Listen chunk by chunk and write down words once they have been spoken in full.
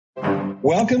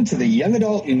Welcome to the Young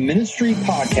Adult Ministry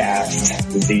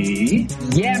Podcast, the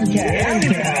Yamcast,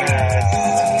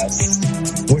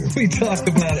 where we talk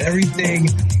about everything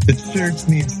the church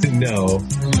needs to know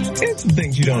and some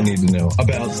things you don't need to know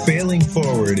about failing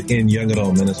forward in young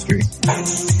adult ministry.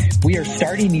 We are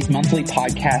starting these monthly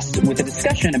podcasts with a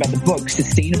discussion about the book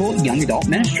Sustainable Young Adult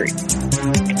Ministry.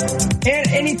 And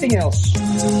anything else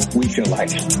we feel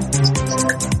like.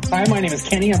 Hi, my name is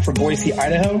Kenny. I'm from Boise,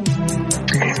 Idaho.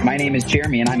 My name is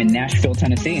Jeremy, and I'm in Nashville,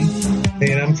 Tennessee.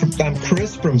 And I'm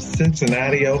Chris from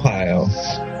Cincinnati, Ohio.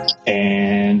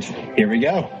 And here we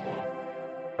go.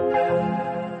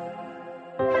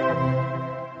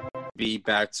 Be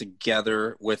back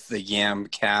together with the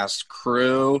Yamcast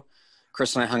crew.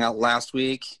 Chris and I hung out last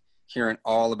week, hearing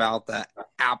all about the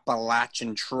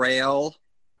Appalachian Trail.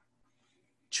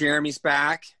 Jeremy's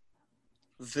back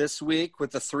this week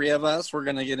with the three of us. We're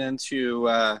going to get into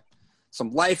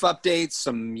some life updates,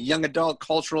 some young adult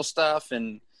cultural stuff,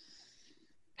 and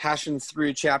hashing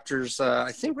through chapters.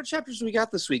 I think what chapters we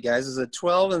got this week, guys? Is it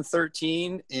 12 and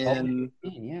 13? And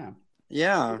 13,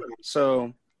 yeah.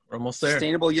 So we're almost there.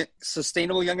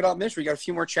 Sustainable young adult ministry. We got a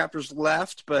few more chapters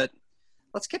left, but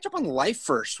let's catch up on life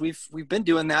first. We've been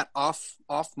doing that off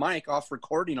mic, off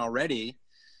recording already,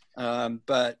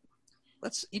 but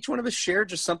let's each one of us share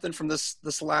just something from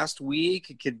this last week.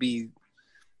 It could be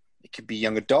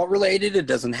young adult related. It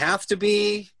doesn't have to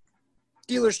be.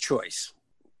 Dealer's choice.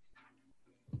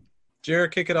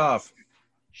 Jared, kick it off.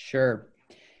 Sure.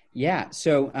 Yeah.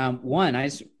 So one, I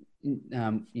just,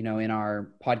 in our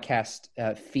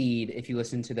podcast feed, if you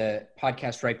listen to the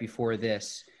podcast right before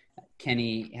this,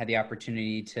 Kenny had the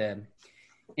opportunity to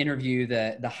interview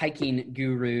the hiking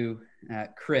guru,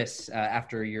 Chris,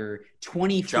 after your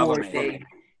 24-day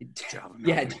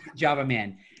Java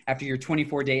Man, after your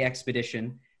 24-day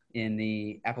expedition in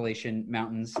the Appalachian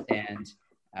Mountains. And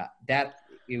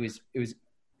it was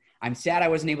I'm sad I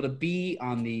wasn't able to be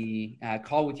on the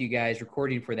call with you guys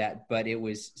recording for that, but it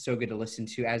was so good to listen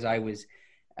to as I was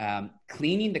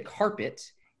cleaning the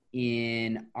carpet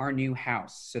in our new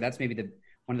house. So that's maybe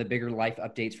one of the bigger life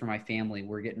updates for my family.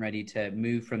 We're getting ready to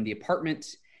move from the apartment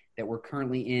that we're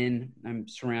currently in. I'm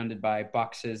surrounded by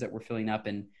boxes that we're filling up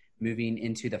and moving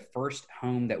into the first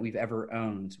home that we've ever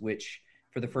owned, which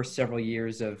for the first several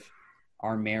years of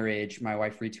our marriage, my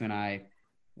wife Ritu and I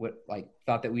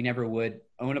thought that we never would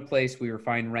own a place. We were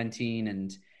fine renting,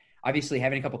 and obviously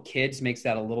having a couple kids makes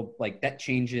that a little that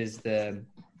changes the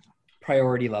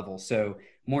priority level. So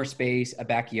more space, a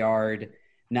backyard,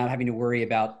 not having to worry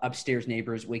about upstairs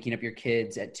neighbors waking up your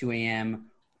kids at 2 a.m.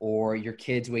 or your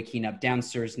kids waking up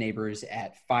downstairs neighbors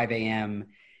at 5 a.m.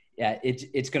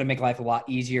 It's going to make life a lot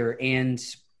easier, and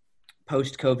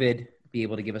post-COVID, be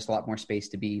able to give us a lot more space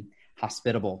to be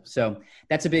hospitable. So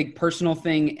that's a big personal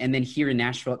thing. And then here in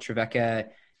Nashville at Trevecca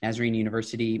Nazarene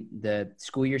University, the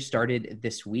school year started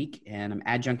this week, and I'm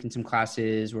adjunct in some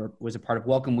classes, was a part of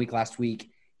Welcome Week last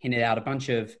week, handed out a bunch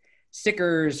of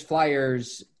stickers,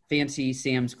 flyers, fancy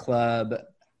Sam's Club,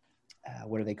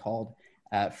 what are they called?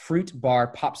 Fruit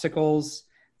bar popsicles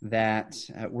that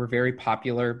were very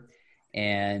popular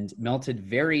and melted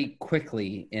very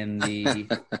quickly in the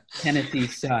Tennessee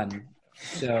sun.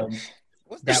 So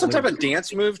there's some type of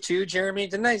dance move too, Jeremy.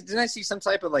 Didn't I see some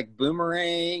type of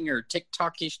boomerang or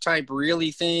TikTok-ish type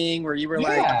really thing where you were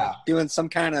doing some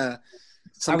kind of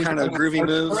groovy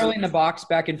move? Twirling the box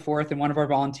back and forth, and one of our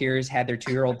volunteers had their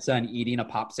 2-year-old son eating a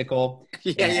popsicle.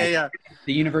 Yeah.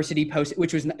 The university posted,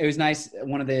 it was nice.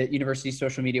 One of the university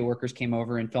social media workers came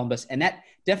over and filmed us, and that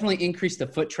definitely increased the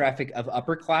foot traffic of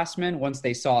upperclassmen once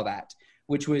they saw that,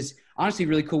 which was honestly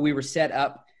really cool. We were set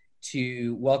up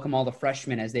to welcome all the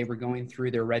freshmen as they were going through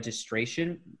their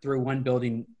registration through one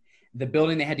building. The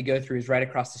building they had to go through is right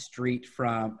across the street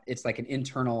it's like an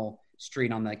internal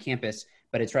street on the campus,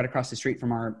 but it's right across the street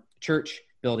from our church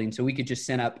building. So we could just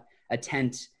set up a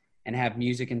tent and have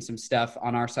music and some stuff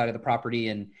on our side of the property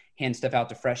and hand stuff out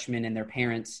to freshmen and their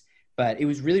parents. But it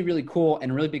was really, really cool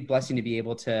and a really big blessing to be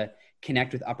able to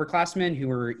connect with upperclassmen who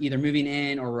were either moving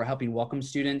in or were helping welcome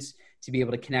students, to be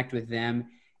able to connect with them.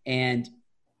 And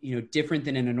different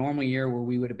than in a normal year where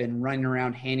we would have been running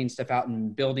around handing stuff out in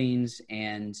buildings.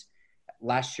 And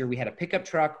last year we had a pickup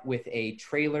truck with a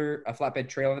flatbed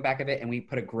trailer in the back of it, and we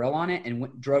put a grill on it and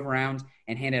drove around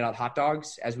and handed out hot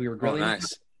dogs as we were grilling. Oh,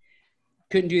 nice.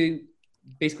 Couldn't do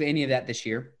basically any of that this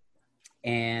year.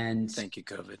 And thank you,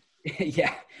 COVID.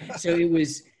 Yeah. So it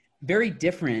was very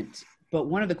different, but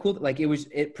one of the cool,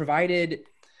 it provided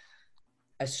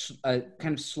a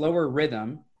kind of slower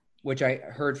rhythm, which I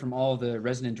heard from all the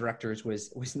resident directors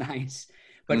was nice.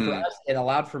 But for us, it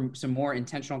allowed for some more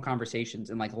intentional conversations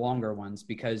and longer ones,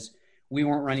 because we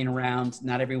weren't running around.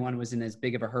 Not everyone was in as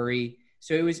big of a hurry.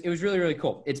 So it was really, really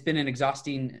cool. It's been an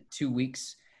exhausting 2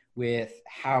 weeks with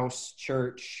house,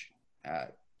 church,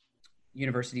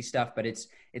 university stuff, but it's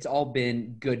all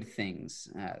been good things.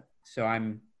 So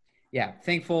I'm,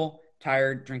 thankful,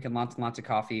 tired, drinking lots and lots of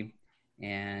coffee.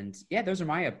 And those are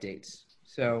my updates.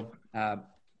 So,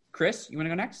 Chris, you want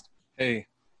to go next? Hey,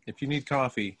 if you need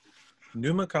coffee,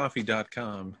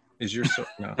 numacoffee.com is your source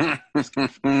now.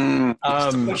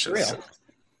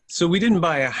 So we didn't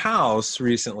buy a house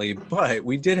recently, but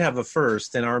we did have a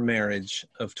first in our marriage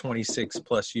of 26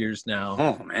 plus years now.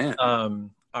 Oh, man.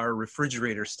 Our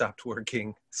refrigerator stopped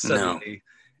working suddenly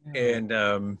and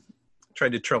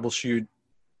tried to troubleshoot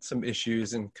some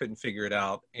issues and couldn't figure it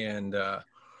out. And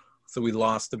so we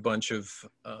lost a bunch of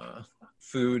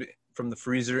food from the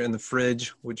freezer and the fridge,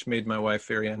 which made my wife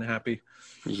very unhappy.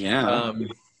 Yeah.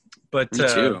 But Me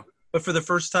too. But for the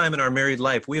first time in our married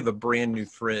life, we have a brand new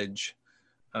fridge.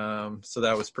 So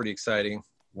that was pretty exciting.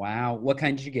 Wow. What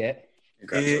kind did you get?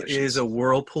 It is a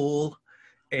Whirlpool.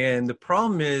 And the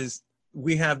problem is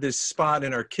we have this spot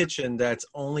in our kitchen that's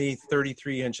only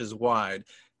 33 inches wide.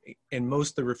 And most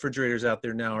of the refrigerators out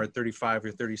there now are 35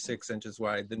 or 36 inches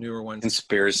wide, the newer ones.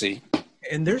 Conspiracy.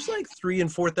 And there's like $3,000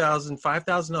 and $4,000,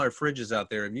 $5,000 fridges out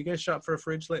there. Have you guys shopped for a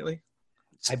fridge lately?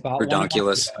 I bought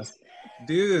Redonkulous. one.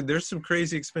 Dude, there's some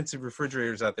crazy expensive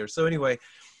refrigerators out there. So anyway.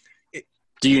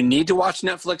 Do you need to watch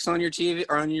Netflix on your TV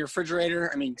or on your refrigerator?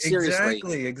 I mean,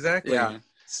 seriously. Exactly. Yeah.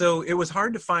 So it was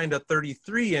hard to find a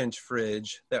 33-inch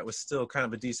fridge that was still kind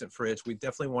of a decent fridge. We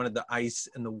definitely wanted the ice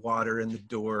and the water and the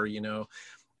door,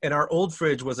 And our old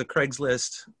fridge was a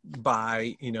Craigslist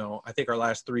buy. I think our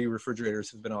last 3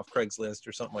 refrigerators have been off Craigslist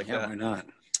or something like that. Why not?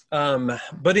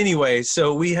 But anyway,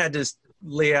 so we had to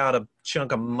lay out a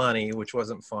chunk of money, which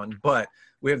wasn't fun. But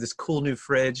we have this cool new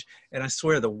fridge. And I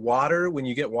swear the water, when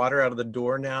you get water out of the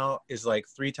door now, is like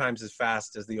 3 times as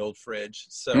fast as the old fridge.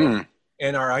 So,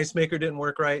 and our ice maker didn't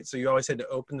work right. So you always had to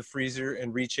open the freezer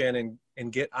and reach in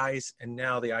and get ice. And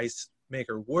now the ice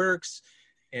maker works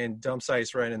and dumps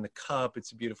ice right in the cup.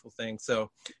 It's a beautiful thing.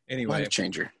 So anyway, Life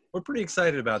changer. We're pretty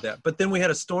excited about that. But then we had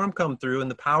a storm come through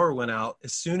and the power went out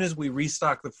as soon as we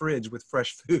restocked the fridge with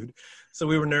fresh food. So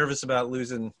we were nervous about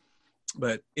losing,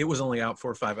 but it was only out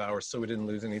 4 or 5 hours. So we didn't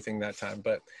lose anything that time.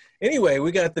 But anyway,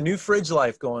 we got the new fridge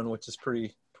life going, which is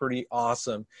pretty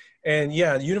awesome. And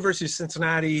University of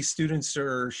Cincinnati students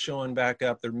are showing back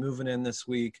up. They're moving in this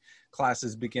week.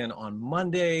 Classes begin on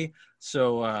Monday.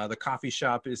 So the coffee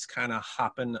shop is kind of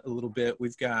hopping a little bit.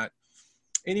 We've got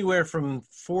anywhere from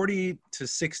 40 to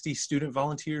 60 student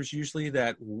volunteers usually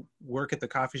that work at the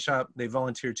coffee shop. They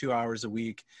volunteer 2 hours a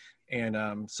week.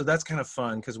 And so that's kind of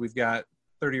fun because we've got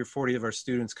 30 or 40 of our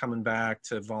students coming back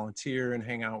to volunteer and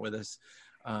hang out with us.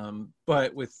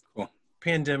 But with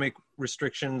pandemic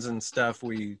restrictions and stuff,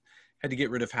 we had to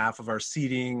get rid of half of our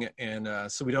seating. And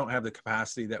so we don't have the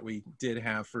capacity that we did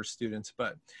have for students.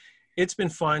 But it's been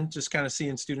fun just kind of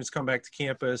seeing students come back to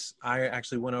campus. I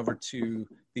actually went over to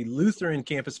the Lutheran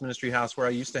Campus Ministry House where I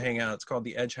used to hang out. It's called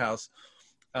the Edge House.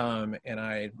 And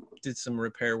I did some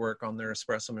repair work on their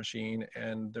espresso machine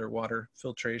and their water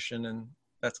filtration. And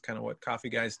that's kind of what coffee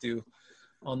guys do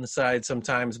on the side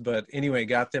sometimes. But anyway,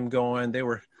 got them going. They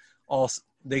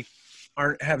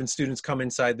aren't having students come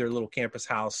inside their little campus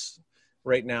house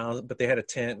right now, but they had a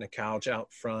tent and a couch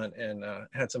out front and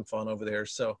had some fun over there.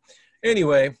 So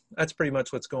anyway, that's pretty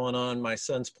much what's going on. My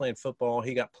son's playing football.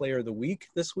 He got Player of the Week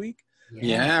this week.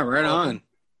 Yeah, right on.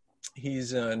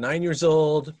 He's 9 years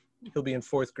old. He'll be in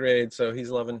 4th grade, so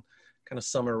he's loving kind of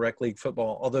summer rec league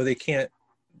football. Although they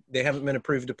haven't been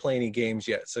approved to play any games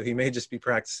yet, so he may just be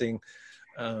practicing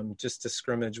just to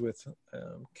scrimmage with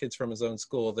kids from his own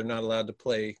school. They're not allowed to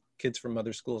play kids from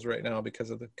other schools right now because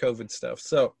of the COVID stuff.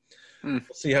 So we'll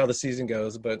see how the season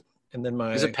goes. And then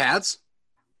is it pads?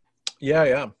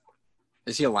 Yeah.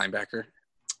 Is he a linebacker?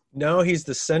 No, he's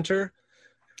the center.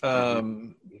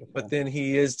 But then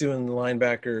he is doing the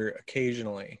linebacker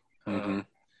occasionally.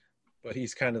 But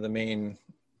he's kind of the main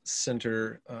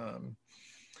center.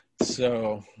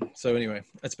 So anyway,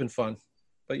 it's been fun.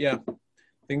 But yeah,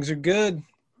 things are good.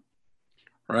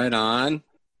 Right on.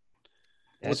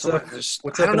 What's up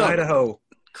in Idaho?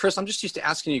 Chris, I'm just used to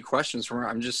asking you questions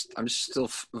I'm still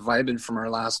vibing from our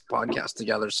last podcast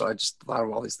together. So I just thought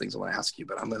of all these things I want to ask you,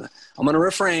 but I'm gonna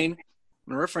refrain.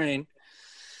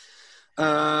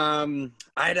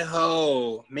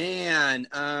 Idaho,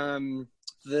 man.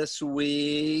 This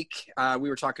week, we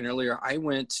were talking earlier, I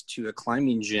went to a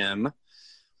climbing gym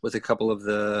with a couple of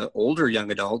the older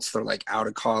young adults. They're like out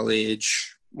of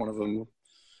college. One of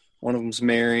them's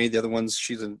married. The other one's,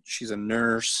 she's a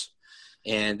nurse.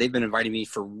 and they've been inviting me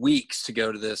for weeks to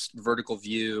go to this Vertical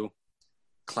View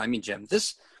climbing gym.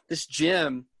 This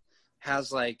gym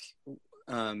has like,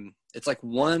 it's like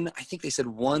I think they said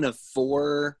one of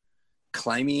 4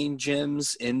 climbing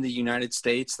gyms in the United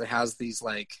States that has these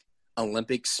like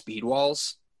Olympic speed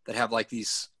walls that have like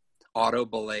these auto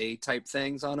belay type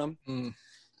things on them,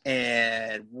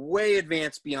 and way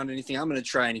advanced beyond anything I'm going to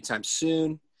try anytime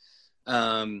soon.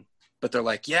 But they're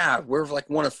like, yeah, we're like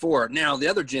one of 4. Now the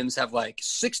other gyms have like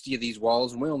 60 of these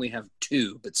walls and we only have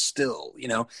 2, but still, you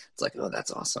know, it's like, oh, that's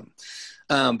awesome.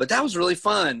 But that was really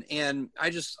fun. And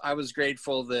I was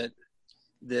grateful that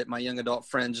my young adult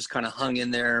friend just kind of hung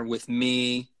in there with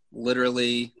me,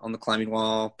 literally on the climbing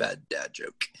wall. Bad dad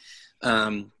joke.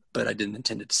 But I didn't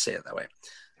intend it to say it that way.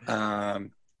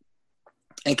 And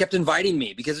kept inviting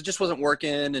me because it just wasn't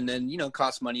working. And then, you know, it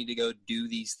cost money to go do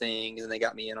these things. And they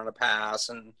got me in on a pass,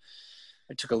 and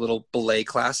I took a little belay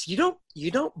class. You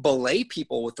don't belay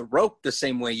people with the rope the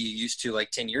same way you used to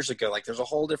like 10 years ago. Like there's a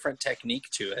whole different technique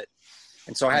to it.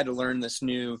 And so I had to learn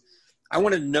I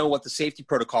wanted to know what the safety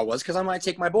protocol was because I might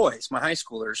take my boys, my high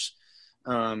schoolers,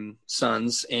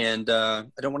 sons, and I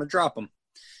don't want to drop them.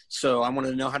 So I wanted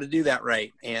to know how to do that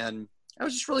right. And that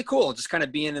was just really cool. Just kind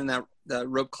of being in that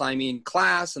rope climbing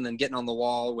class and then getting on the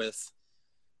wall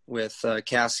with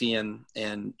Cassie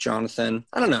and Jonathan.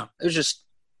 I don't know. It was just,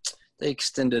 they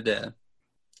extended a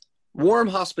warm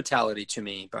hospitality to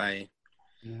me by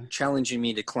challenging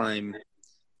me to climb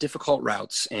difficult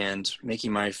routes and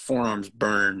making my forearms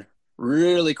burn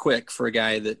really quick for a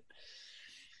guy that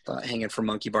thought hanging from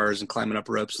monkey bars and climbing up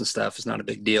ropes and stuff is not a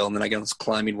big deal. And then I get on this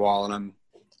climbing wall and I'm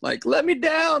like, let me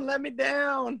down.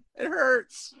 It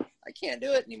hurts. I can't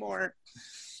do it anymore.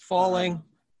 Falling.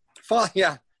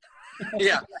 Yeah.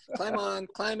 Yeah.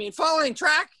 Climbing, falling,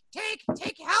 track, take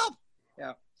help.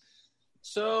 Yeah.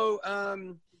 So,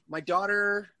 my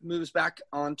daughter moves back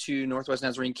onto Northwest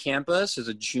Nazarene campus as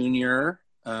a junior,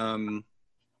 a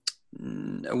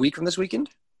week from this weekend.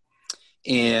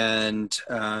 And,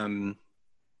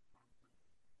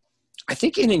 I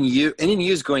think NNU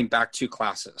is going back to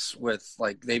classes with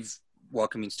like, they've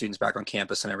welcoming students back on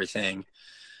campus and everything.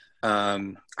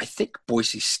 I think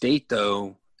Boise State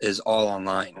though is all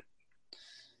online.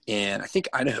 And I think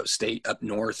Idaho State up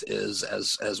north is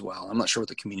as well. I'm not sure what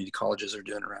the community colleges are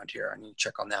doing around here. I need to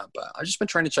check on that. But I've just been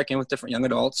trying to check in with different young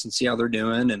adults and see how they're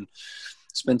doing and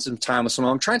spend some time with some of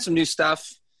them. I'm trying some new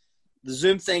stuff. The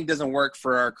Zoom thing doesn't work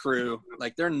for our crew.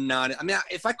 Like they're not – I mean,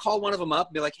 if I call one of them up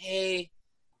and be like, hey,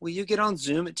 will you get on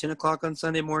Zoom at 10 o'clock on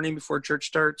Sunday morning before church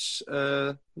starts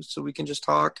so we can just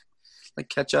talk, like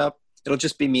catch up? It'll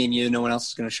just be me and you. No one else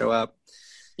is going to show up.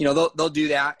 You know, they'll do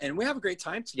that, and we have a great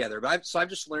time together. But I've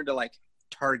just learned to like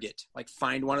target, like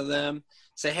find one of them,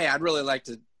 say, hey, I'd really like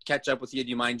to catch up with you. Do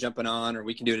you mind jumping on, or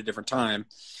we can do it at a different time?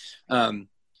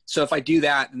 So if I do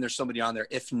that, then there's somebody on there.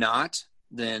 If not,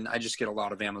 then I just get a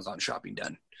lot of Amazon shopping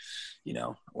done, you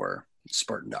know, or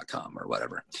Spartan.com or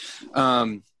whatever.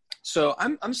 So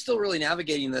I'm still really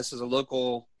navigating this as a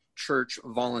local church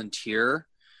volunteer.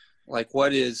 Like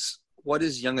what is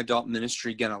young adult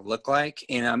ministry going to look like?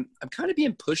 And I'm kind of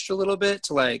being pushed a little bit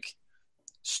to like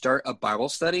start a Bible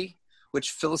study,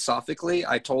 which philosophically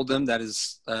I told them that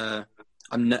is,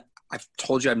 I've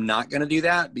told you I'm not going to do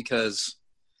that because,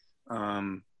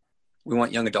 we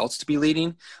want young adults to be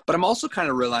leading, but I'm also kind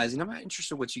of realizing, I'm not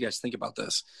interested in what you guys think about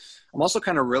this. I'm also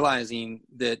kind of realizing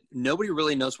that nobody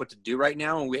really knows what to do right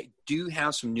now. And we do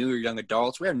have some newer young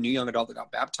adults. We have a new young adult that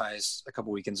got baptized a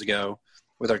couple weekends ago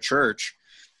with our church,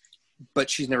 but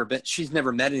she's never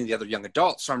met any of the other young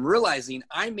adults. So I'm realizing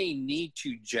I may need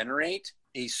to generate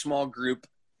a small group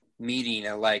meeting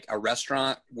at like a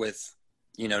restaurant with,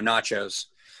 you know, nachos,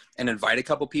 and invite a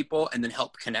couple people and then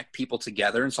help connect people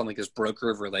together in something like this broker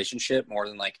of relationship more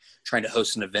than like trying to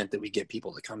host an event that we get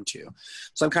people to come to.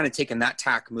 So I'm kind of taking that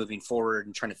tack moving forward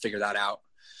and trying to figure that out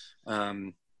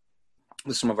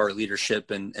with some of our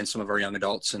leadership and some of our young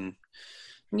adults. And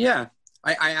yeah,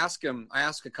 I ask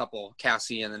a couple,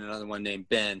 Cassie and then another one named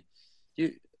Ben,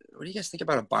 what do you guys think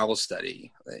about a Bible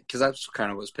study? Because that's kind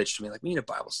of what was pitched to me. Like, we need a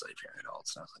Bible study for young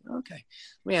adults. And I was like, okay,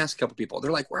 let me ask a couple people. They're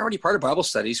like, we're already part of Bible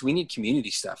studies. We need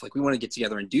community stuff. Like, we want to get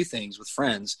together and do things with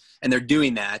friends. And they're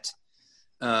doing that.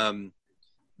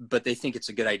 But they think it's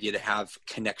a good idea to have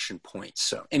connection points.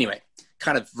 So anyway,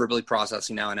 kind of verbally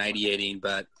processing now and ideating,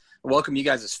 but I welcome you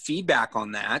guys' feedback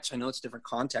on that. I know it's a different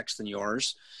context than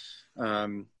yours.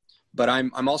 But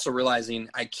I'm also realizing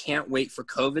I can't wait for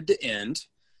COVID to end.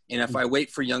 And if I wait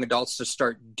for young adults to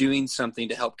start doing something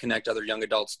to help connect other young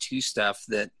adults to stuff,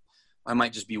 that I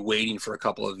might just be waiting for a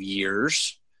couple of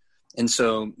years. And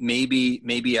so maybe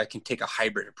I can take a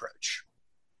hybrid approach.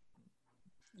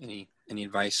 Any Any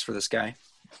advice for this guy?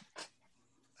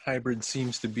 Hybrid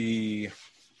seems to be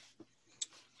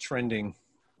trending.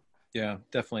 Yeah,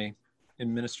 definitely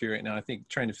in ministry right now. I think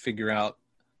trying to figure out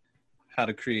how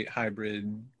to create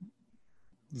hybrid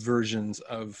versions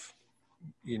of,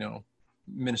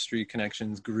 ministry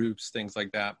connections, groups, things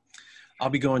like that. I'll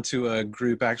be going to a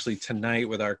group actually tonight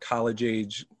with our college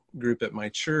age group at my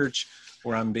church,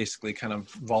 where I'm basically kind of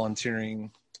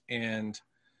volunteering, and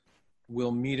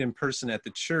we'll meet in person at the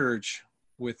church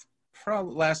with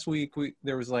probably last week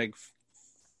there was like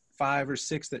 5 or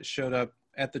 6 that showed up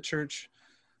at the church.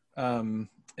 And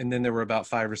then there were about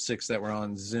 5 or 6 that were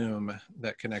on Zoom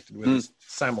that connected with us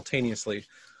simultaneously.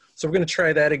 So we're going to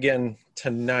try that again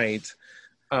tonight.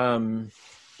 But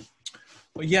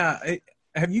yeah,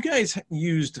 have you guys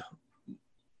used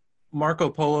Marco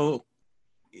Polo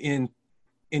in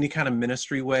any kind of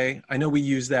ministry way? I know we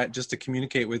use that just to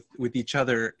communicate with each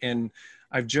other. And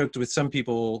I've joked with some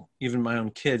people, even my own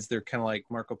kids, they're kind of like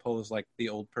Marco Polo's like the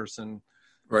old person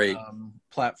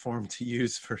platform to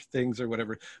use for things or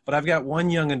whatever. But I've got one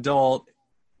young adult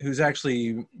who's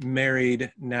actually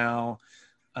married now,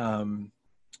 and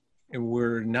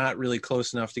we're not really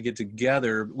close enough to get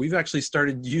together. We've actually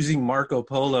started using Marco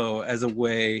Polo as a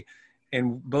way,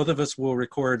 and both of us will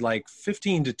record like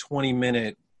 15 to 20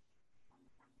 minute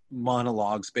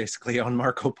monologues basically on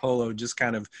Marco Polo, just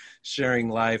kind of sharing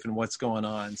life and what's going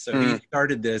on. So he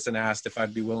started this and asked if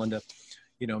I'd be willing to,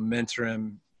 mentor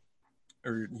him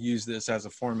or use this as a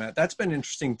format. That's been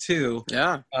interesting too.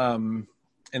 Yeah. And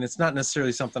it's not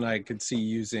necessarily something I could see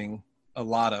using a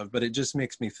lot of, but it just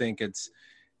makes me think it's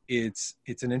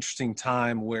an interesting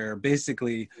time where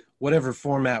basically whatever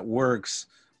format works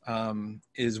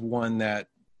is one that,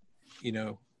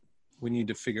 we need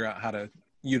to figure out how to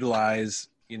utilize,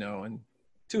 and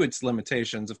to its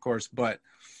limitations, of course, but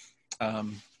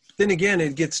then again,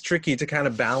 it gets tricky to kind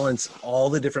of balance all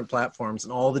the different platforms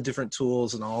and all the different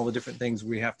tools and all the different things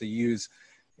we have to use,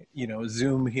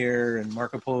 Zoom here and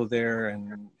Marco Polo there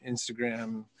and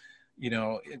Instagram,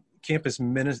 the campus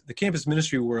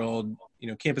ministry world,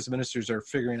 campus ministers are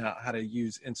figuring out how to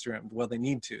use Instagram. Well, they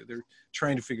need to. They're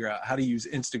trying to figure out how to use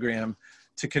Instagram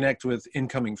to connect with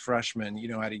incoming freshmen,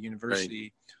 at a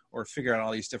university, or figure out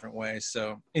all these different ways.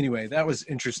 So anyway, that was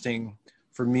interesting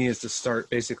for me, is to start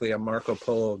basically a Marco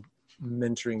Polo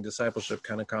mentoring discipleship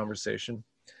kind of conversation.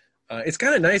 It's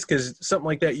kind of nice because something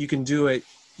like that, you can do it,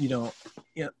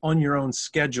 on your own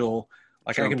schedule.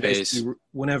 Like I can basically,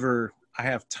 whenever I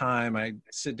have time, I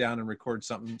sit down and record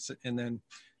something, and then,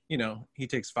 he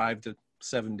takes 5 to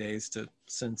 7 days to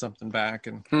send something back,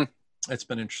 and it's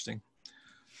been interesting.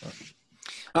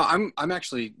 I'm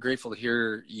actually grateful to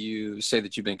hear you say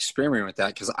that you've been experimenting with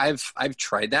that, because I've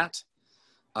tried that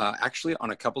actually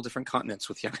on a couple different continents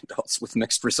with young adults with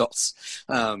mixed results.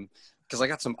 Because I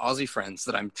got some Aussie friends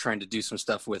that I'm trying to do some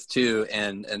stuff with too,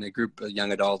 and a group of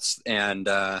young adults, and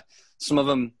some of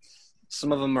them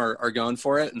are going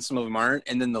for it, and some of them aren't.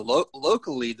 And then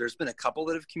locally, there's been a couple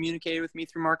that have communicated with me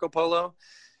through Marco Polo,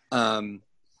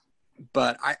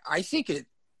 but I think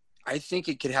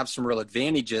it could have some real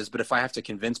advantages. But if I have to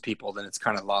convince people, then it's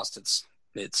kind of lost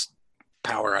its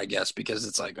power, I guess, because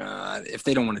it's like if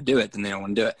they don't want to do it, then they don't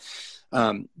want to do it.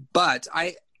 But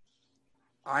I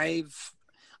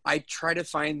try to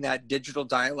find that digital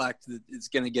dialect that is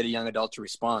going to get a young adult to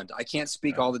respond. I can't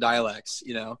speak all the dialects,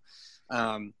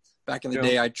 Back in the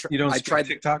day, I tried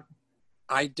TikTok.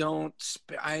 I don't.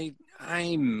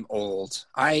 I'm old.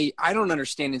 I don't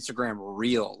understand Instagram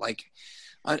Reel. Like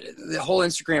the whole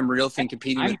Instagram Reel thing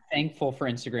competing. I'm thankful for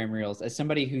Instagram Reels as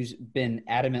somebody who's been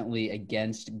adamantly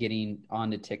against getting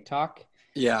onto TikTok.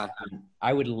 Yeah,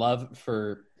 I would love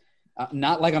for.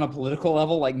 Not like on a political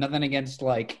level, like nothing against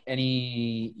like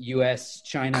any U.S.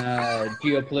 China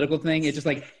geopolitical thing. It's just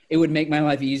like it would make my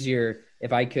life easier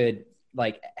if I could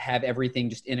like have everything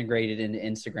just integrated into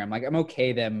Instagram. Like I'm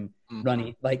okay them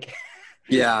running like.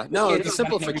 Yeah, no, the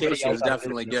simplification is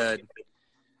definitely good.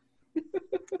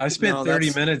 I spent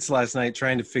 30 minutes last night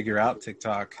trying to figure out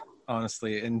TikTok,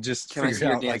 honestly, and just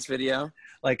figure out dance video,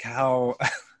 like how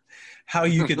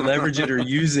you could leverage it or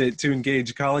use it to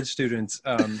engage college students.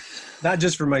 Not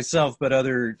just for myself, but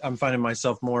I'm finding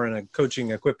myself more in a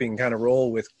coaching, equipping kind of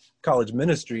role with college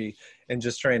ministry, and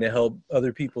just trying to help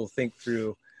other people think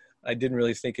through. I didn't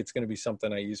really think it's going to be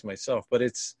something I use myself, but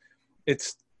it's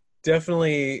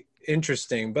definitely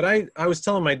interesting. But I was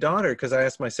telling my daughter, because I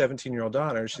asked my 17-year-old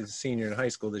daughter, she's a senior in high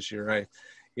school this year,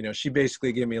 she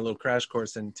basically gave me a little crash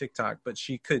course in TikTok, but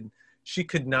she could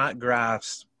not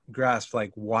grasp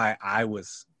like why I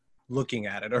was looking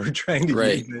at it or trying to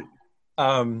use it.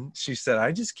 She said,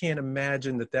 I just can't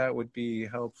imagine that would be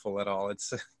helpful at all.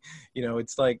 It's,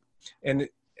 it's like and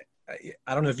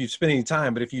I don't know if you've spent any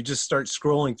time, but if you just start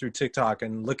scrolling through TikTok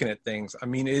and looking at things, I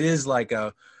mean, it is like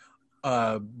a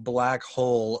black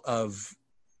hole of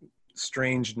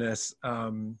strangeness.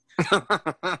 I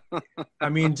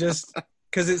mean, just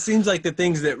because it seems like the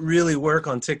things that really work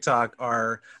on TikTok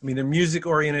are, I mean, they're music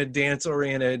oriented, dance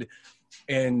oriented,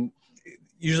 and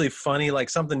usually funny, like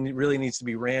something really needs to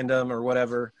be random or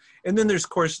whatever. And then there's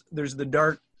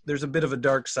a bit of a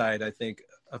dark side, I think,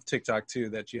 of TikTok too,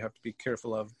 that you have to be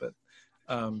careful of, but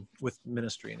with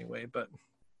ministry anyway. But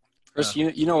Chris,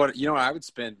 you know what I would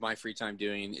spend my free time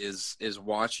doing is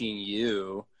watching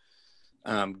you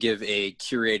give a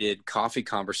curated coffee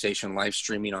conversation live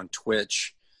streaming on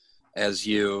Twitch as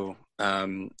you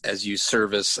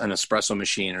service an espresso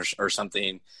machine or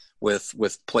something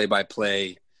with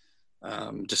play-by-play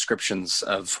descriptions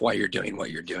of why you're doing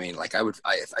what you're doing. Like I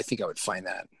think I would find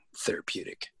that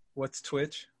therapeutic. What's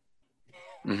Twitch?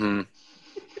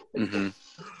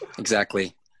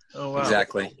 Exactly. Oh wow.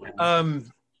 Exactly.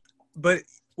 But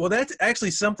that's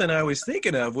actually something I was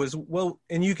thinking of was, well,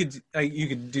 and you could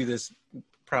do this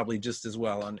probably just as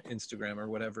well on Instagram or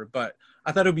whatever, but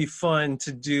I thought it'd be fun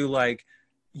to do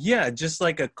just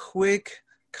like a quick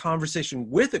conversation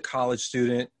with a college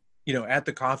student, at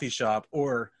the coffee shop,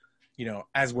 or,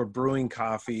 as we're brewing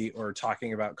coffee or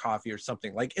talking about coffee or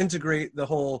something, like integrate the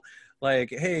whole, like,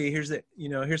 hey, here's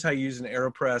how you use an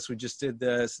AeroPress. We just did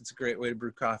this. It's a great way to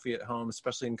brew coffee at home,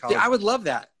 especially in college. Yeah, I would love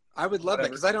that.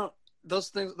 Because those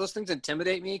things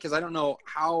intimidate me, because I don't know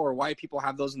how or why people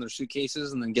have those in their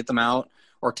suitcases and then get them out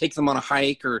or take them on a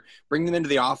hike or bring them into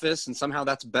the office, and somehow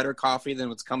that's better coffee than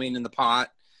what's coming in the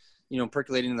pot,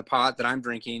 percolating in the pot that I'm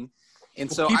drinking. And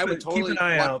so I would totally keep an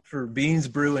eye out for Beans,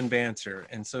 Brew, and Banter.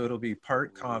 And so it'll be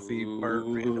part coffee, part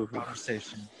random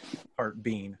conversation, part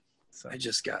bean. So I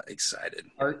just got excited.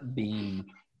 Part bean.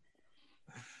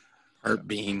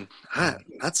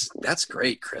 That's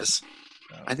great, Chris.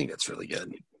 I think that's really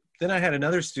good. Then I had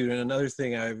another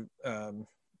thing I've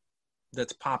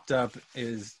that's popped up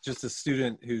is just a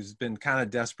student who's been kind of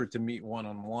desperate to meet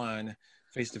one-on-one,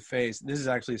 face-to-face. This is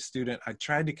actually a student I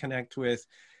tried to connect with.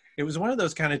 It was one of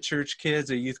those kind of church kids,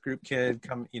 a youth group kid,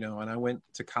 and I went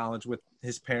to college with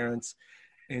his parents.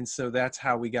 And so that's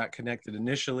how we got connected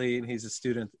initially. And he's a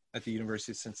student at the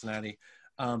University of Cincinnati.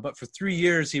 But for 3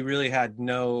 years, he really had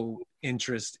no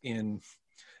interest in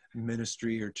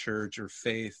ministry or church or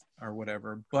faith or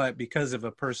whatever. But because of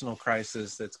a personal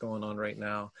crisis that's going on right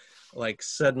now, like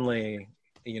suddenly,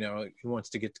 he wants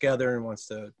to get together and wants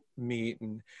to meet.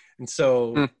 And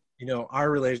so,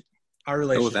 our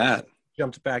relationship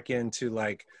jumped back into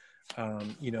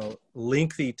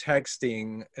lengthy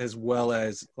texting as well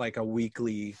as like a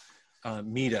weekly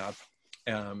meetup.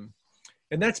 And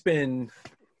that's been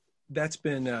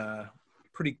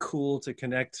pretty cool to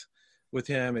connect with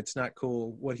him. It's not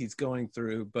cool what he's going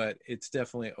through, but it's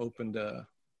definitely opened a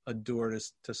door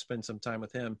to spend some time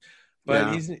with him.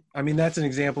 But that's an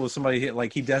example of somebody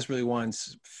he desperately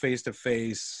wants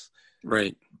face-to-face,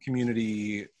 right,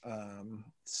 community,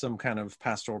 some kind of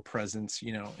pastoral presence,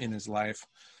 in his life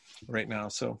right now.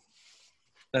 So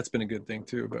that's been a good thing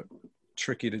too, but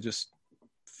tricky to just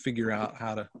figure out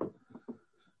how to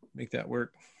make that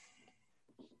work.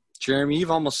 Jeremy,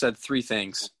 you've almost said 3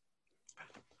 things.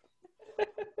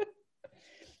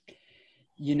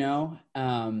 You're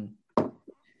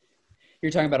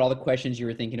talking about all the questions you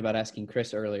were thinking about asking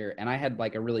Chris earlier, and I had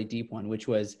a really deep one, which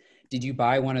was, did you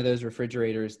buy one of those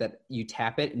refrigerators that you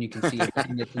tap it and you can see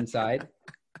everything that's inside?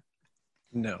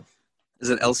 No.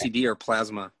 Is it LCD or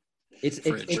plasma? It's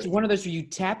one of those where you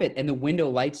tap it and the window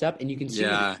lights up and you can see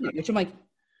it. Which I'm like,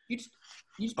 you just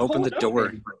open the door.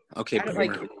 Open. Okay,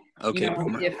 boomer.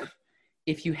 Boomer.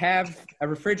 If you have a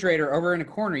refrigerator over in a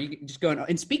corner, you can just go.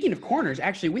 And speaking of corners,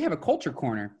 actually, we have a culture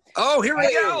corner. Oh, here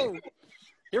we go.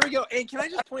 Here we go. And can I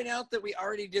just point out that we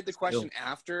already did the question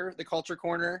after the culture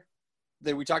corner?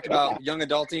 That we talked about young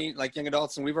adults,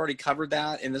 and we've already covered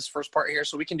that in this first part here.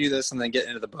 So we can do this and then get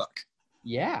into the book.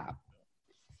 Yeah.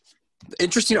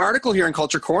 Interesting article here in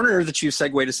Culture Corner that you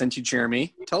segued us into,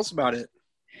 Jeremy. Tell us about it.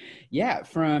 Yeah,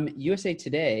 from USA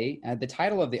Today. The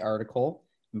title of the article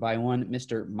by one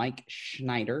Mr. Mike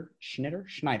Schneider.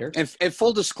 And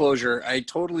full disclosure, I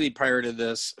totally pirated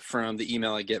this from the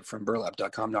email I get from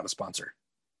burlap.com, not a sponsor.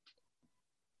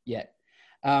 Yet.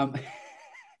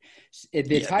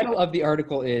 The title of the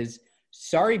article is,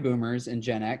 "Sorry Boomers and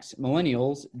Gen X,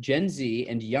 Millennials, Gen Z,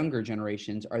 and younger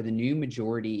generations are the new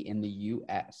majority in the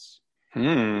U.S."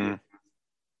 And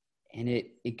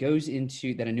it goes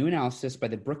into that a new analysis by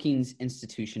the Brookings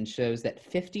Institution shows that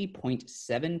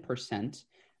 50.7%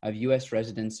 of U.S.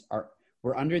 residents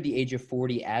were under the age of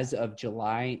 40 as of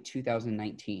July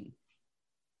 2019.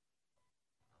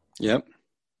 Yep.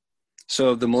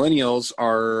 So the millennials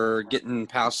are getting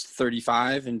past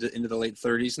 35 into the late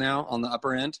 30s now on the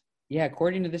upper end. Yeah,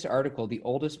 according to this article, the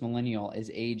oldest millennial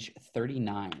is age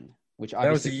 39, which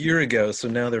That was a year ago, so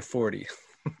now they're 40.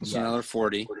 So now they're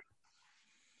 40.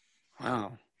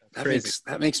 Wow.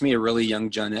 That makes me a really young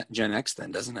Gen X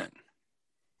then, doesn't it?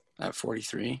 At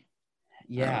 43.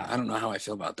 Yeah. I don't know how I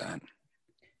feel about that.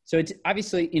 So it's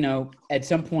obviously, at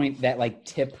some point that like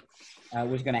tip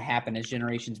was going to happen as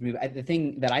generations move. The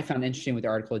thing that I found interesting with the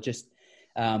article is just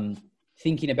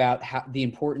thinking about how the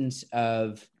importance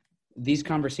of these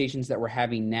conversations that we're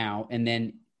having now, and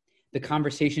then the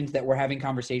conversations that we're having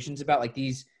conversations about, like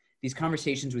these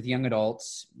conversations with young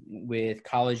adults, with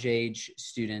college age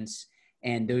students,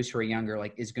 and those who are younger,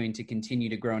 like is going to continue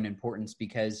to grow in importance,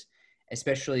 because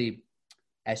especially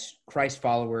as Christ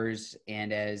followers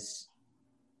and as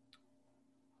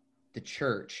the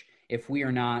church, if we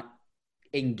are not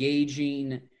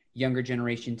engaging younger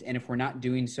generations, and if we're not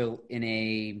doing so in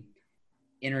a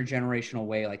intergenerational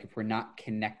way, like if we're not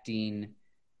connecting,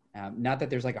 not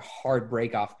that there's like a hard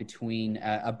break off between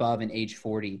above and age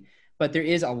 40, but there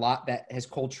is a lot that has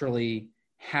culturally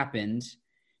happened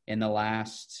in the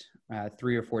last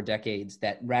 3 or 4 decades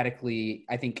that radically,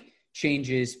 I think,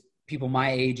 changes people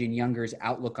my age and younger's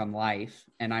outlook on life.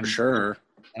 And I'm sure,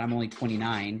 and I'm only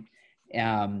 29,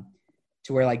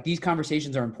 to where like these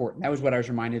conversations are important. That was what I was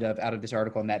reminded of out of this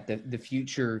article, and that the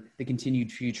future, the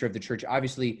continued future of the church,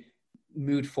 obviously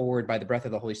moved forward by the breath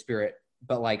of the Holy Spirit,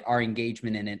 but like our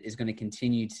engagement in it is going to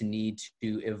continue to need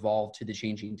to evolve to the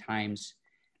changing times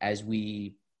as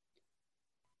we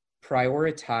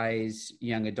prioritize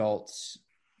young adults,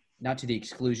 not to the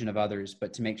exclusion of others,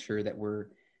 but to make sure that we're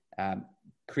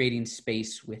creating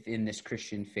space within this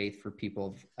Christian faith for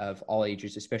people of all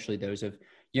ages, especially those of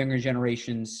younger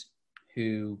generations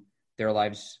who their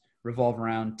lives revolve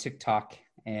around TikTok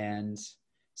and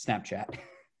Snapchat.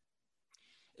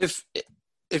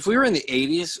 If we were in the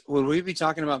 80s, would we be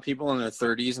talking about people in their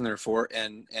 30s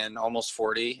and and almost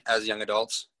 40 as young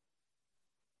adults?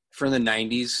 If we're in the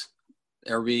 90s,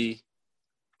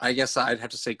 I guess I'd have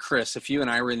to say, Chris, if you and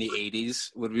I were in the 80s,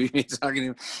 would we be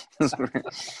talking?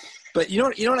 But you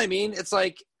know what I mean? It's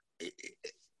like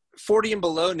 40 and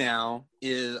below now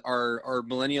are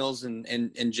millennials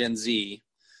and Gen Z,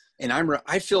 and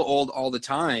I feel old all the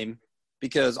time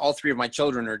because all 3 of my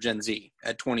children are Gen Z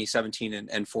at 20, 17,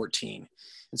 and 14.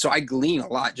 And so I glean a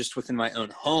lot just within my own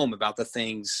home about the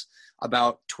things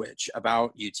about Twitch,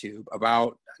 about YouTube,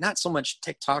 about not so much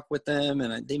TikTok with them.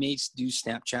 And they may do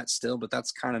Snapchat still, but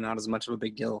that's kind of not as much of a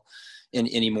big deal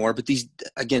anymore. But these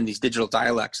digital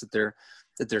dialects that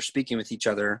they're speaking with each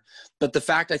other. But the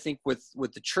fact, I think, with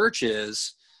the church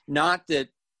is not that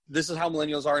this is how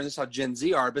millennials are and this is how Gen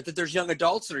Z are, but that there's young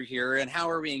adults that are here, and how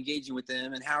are we engaging with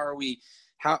them, and how are we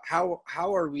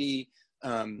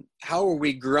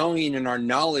growing in our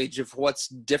knowledge of what's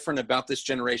different about this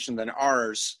generation than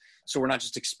ours. So we're not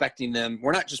just expecting them,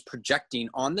 we're not just projecting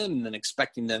on them and then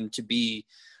expecting them to be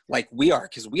like we are,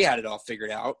 because we had it all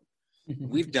figured out.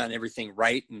 We've done everything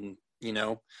right, and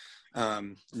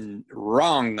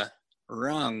wrong.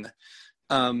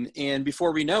 And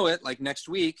before we know it, like next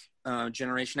week,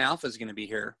 Generation Alpha is going to be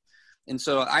here. And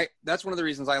so that's one of the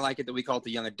reasons I like it, that we call it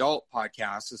the Young Adult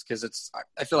Podcast, is because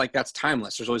I feel like that's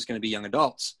timeless. There's always going to be young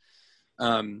adults.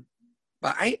 But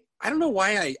I don't know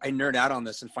why I nerd out on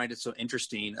this and find it so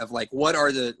interesting, of like, what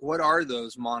are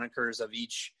those monikers of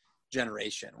each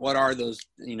generation? What are those,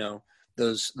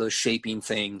 those shaping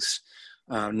things?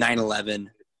 9/11,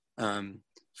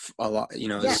 a lot,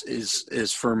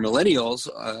 is for millennials,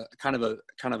 kind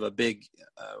of a big,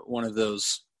 one of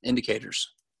those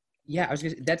indicators. Yeah, I was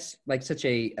gonna say, that's like such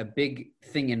a big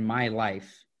thing in my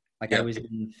life. Like, I was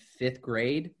in 5th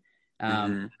grade.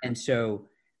 And so,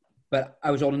 but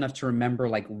I was old enough to remember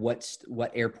like what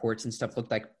airports and stuff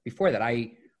looked like before that.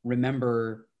 I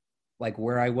remember like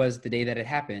where I was the day that it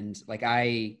happened. Like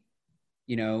I,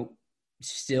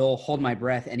 still hold my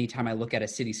breath anytime I look at a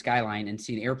city skyline and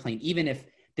see an airplane, even if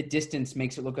the distance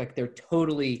makes it look like they're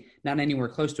totally not anywhere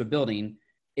close to a building.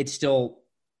 It still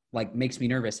like makes me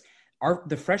nervous.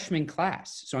 The freshman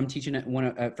class, so I'm teaching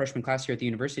a freshman class here at the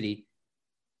university,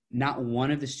 not one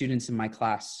of the students in my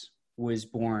class was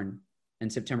born in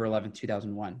September 11th,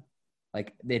 2001.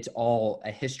 Like, it's all a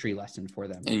history lesson for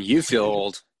them. And you feel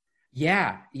old.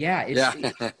 Yeah.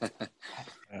 It's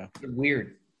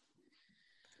weird.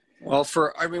 Well,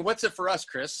 what's it for us,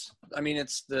 Chris? I mean,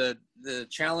 it's the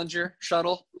Challenger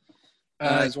shuttle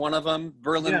is one of them.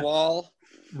 Berlin Wall.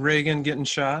 Reagan getting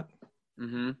shot.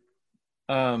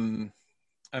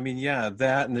 I mean, yeah,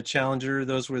 that and the Challenger,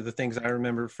 those were the things I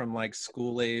remember from like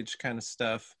school age kind of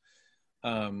stuff.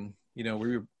 You know,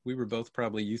 we were both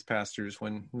probably youth pastors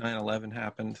when 9/11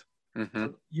 happened. Mm-hmm.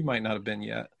 You might not have been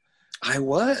yet. I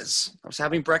was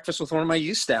having breakfast with one of my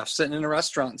youth staff sitting in a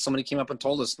restaurant, and somebody came up and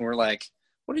told us, and we're like,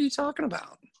 what are you talking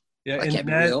about? Yeah, That can't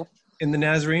be real. In the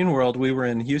Nazarene world, we were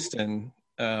in Houston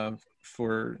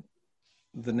for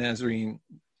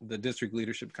the district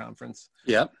leadership conference.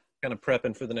 Yep. Kind of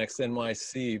prepping for the next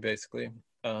NYC, basically.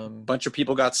 Bunch of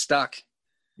people got stuck.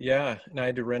 Yeah, and I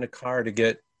had to rent a car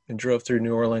and drove through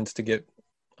New Orleans to get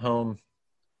home.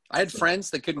 I had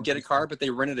friends that couldn't get a car, but they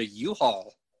rented a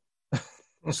U-Haul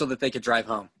so that they could drive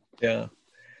home. Yeah.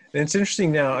 And it's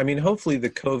interesting now. I mean, hopefully the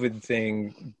COVID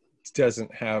thing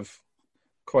doesn't have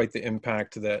quite the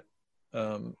impact that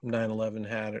 9/11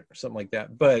 had or something like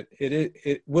that. But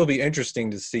it will be interesting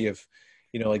to see if,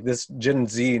 you know, like this Gen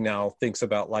Z now thinks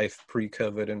about life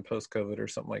pre-COVID and post-COVID or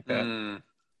something like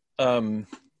that.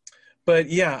 But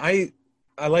yeah,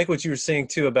 I like what you were saying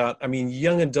too about, I mean,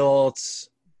 young adults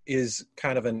is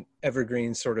kind of an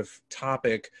evergreen sort of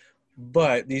topic,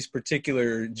 but these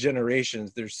particular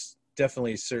generations, there's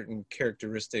definitely certain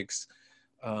characteristics,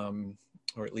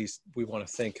 or at least we want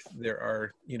to think there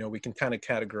are, you know, we can kind of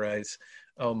categorize,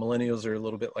 oh, millennials are a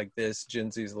little bit like this,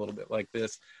 Gen Z is a little bit like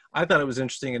this. I thought it was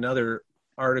interesting. Another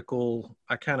article,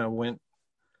 I kind of went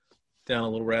down a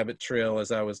little rabbit trail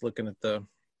as I was looking at the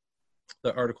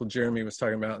article Jeremy was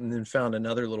talking about, and then found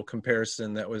another little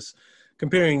comparison that was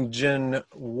comparing Gen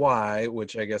Y,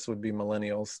 which I guess would be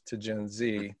millennials, to Gen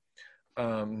Z.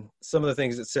 Some of the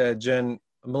things it said,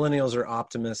 millennials are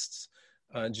optimists,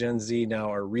 Gen Z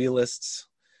now are realists.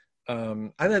 I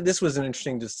thought this was an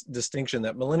interesting distinction,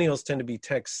 that millennials tend to be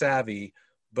tech savvy,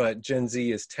 but Gen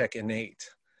Z is tech innate.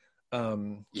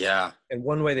 Yeah. And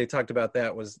one way they talked about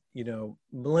that was, you know,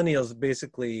 millennials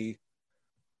basically,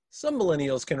 some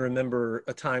millennials can remember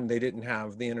a time they didn't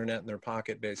have the internet in their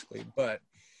pocket, basically, but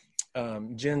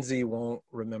Gen Z won't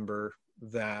remember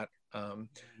that.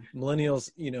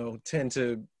 Millennials, you know, tend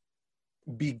to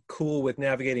be cool with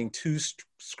navigating two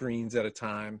screens at a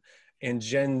time, and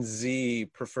Gen Z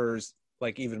prefers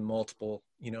like even multiple,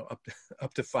 you know,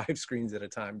 up to 5 screens at a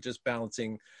time, just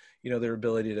balancing, you know, their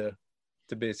ability to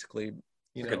basically,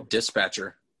 you like know, a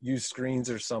dispatcher, use screens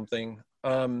or something.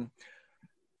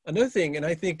 Another thing, and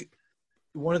I think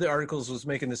one of the articles was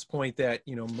making this point that,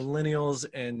 you know, millennials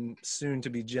and soon to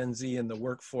be Gen Z in the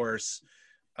workforce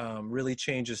really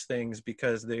changes things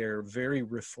because they're very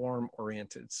reform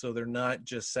oriented. So they're not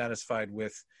just satisfied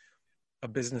with a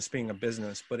business being a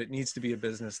business, but it needs to be a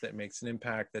business that makes an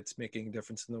impact, that's making a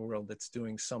difference in the world, that's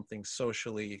doing something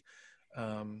socially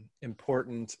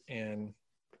important. And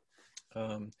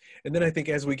then I think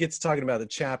as we get to talking about the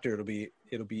chapter,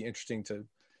 it'll be interesting to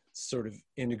sort of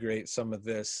integrate some of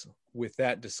this with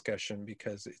that discussion,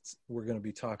 because we're going to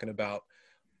be talking about,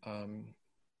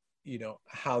 you know,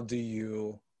 how do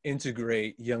you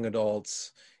integrate young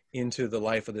adults into the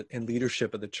life of and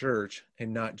leadership of the church,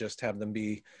 and not just have them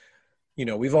be, you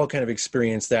know, we've all kind of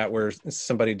experienced that where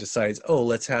somebody decides, oh,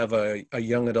 let's have a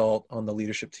young adult on the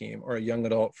leadership team, or a young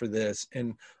adult for this.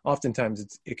 And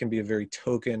oftentimes it can be a very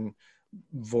token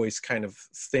voice kind of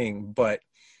thing, but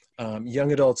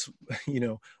young adults, you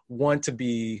know, want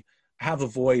to have a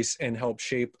voice and help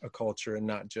shape a culture, and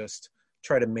not just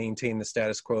try to maintain the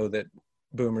status quo that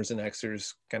boomers and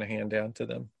Xers kind of hand down to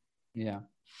them. Yeah.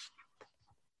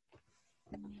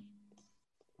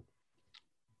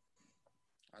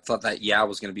 I thought that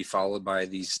was going to be followed by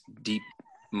these deep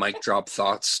mic drop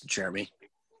thoughts, Jeremy.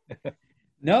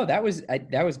 No, that was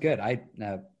good. I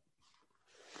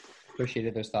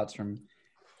appreciated those thoughts from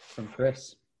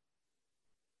Chris.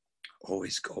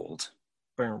 Always gold.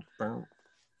 Boom, boom.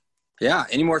 Yeah.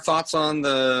 Any more thoughts on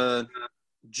the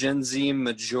Gen Z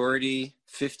majority,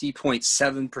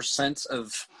 50.7%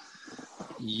 of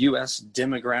U.S.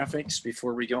 demographics,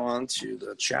 before we go on to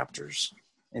the chapters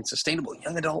in sustainable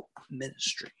young adult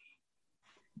ministry?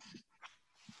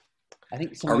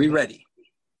 Are we ready?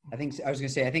 I was going to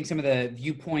say, I think some of the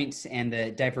viewpoints and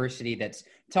the diversity that's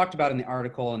talked about in the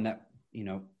article, and that, you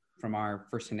know, from our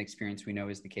firsthand experience, we know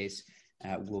is the case,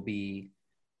 will be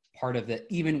part of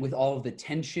even with all of the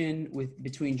tension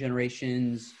between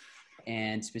generations,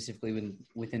 and specifically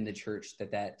within the church,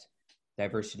 that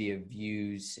diversity of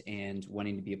views and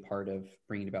wanting to be a part of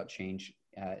bringing about change,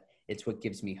 it's what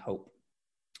gives me hope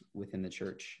within the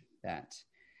church, that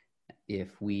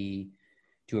if we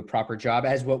do a proper job,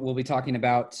 as what we'll be talking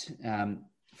about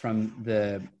from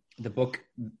the book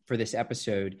for this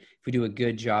episode, if we do a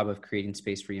good job of creating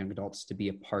space for young adults to be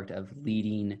a part of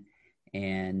leading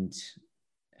and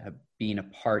being a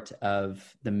part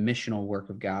of the missional work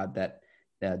of God, that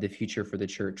the future for the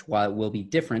church, while it will be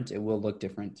different, it will look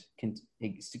different. It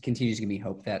continues to give me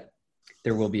hope that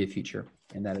there will be a future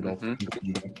and that it'll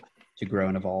continue to grow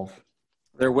and evolve.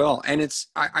 There will. And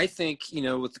I think,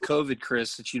 with the COVID,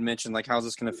 Chris, that you mentioned, like, how's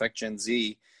this going to affect Gen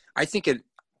Z? I think it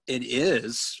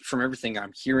is, from everything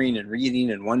I'm hearing and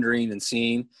reading and wondering and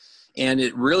seeing. And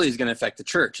it really is going to affect the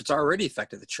church. It's already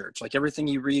affected the church. Like, everything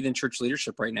you read in church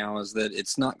leadership right now is that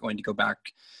it's not going to go back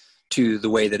to the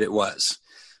way that it was.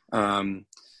 And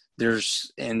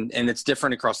it's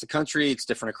different across the country. It's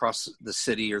different across the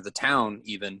city or the town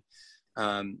even.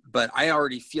 But I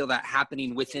already feel that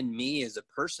happening within me as a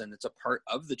person. It's a part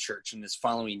of the church and is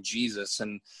following Jesus.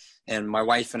 And my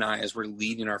wife and I, as we're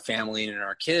leading our family and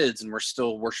our kids, and we're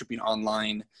still worshiping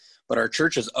online, but our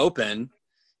church is open.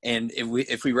 And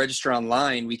if we register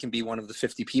online, we can be one of the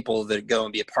 50 people that go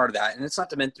and be a part of that. And it's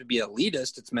not meant to be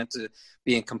elitist. It's meant to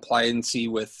be in compliancy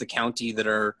with the county that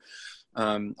our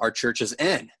church is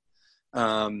in.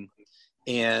 We're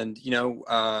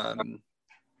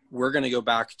going to go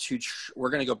back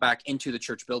into the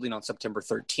church building on September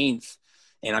 13th.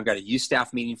 And I've got a youth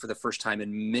staff meeting for the first time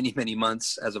in many, many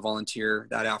months as a volunteer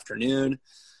that afternoon.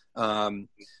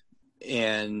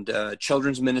 And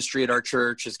children's ministry at our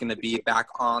church is going to be back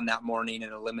on that morning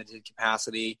in a limited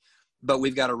capacity. But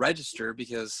we've got to register,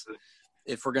 because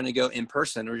if we're going to go in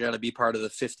person, we're going to be part of the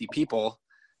 50 people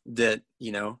that,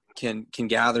 can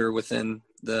gather within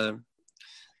the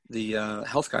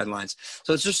health guidelines.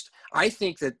 So it's just, I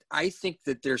think that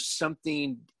there's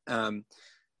something,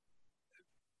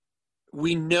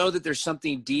 we know that there's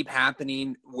something deep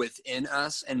happening within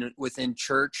us and within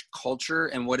church culture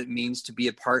and what it means to be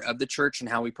a part of the church and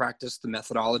how we practice the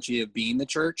methodology of being the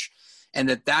church. And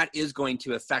that is going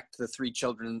to affect the 3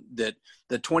 children, that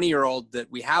the 20-year-old that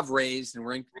we have raised and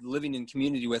we're living in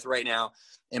community with right now,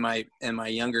 and my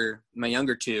younger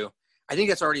 2. I think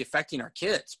that's already affecting our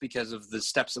kids because of the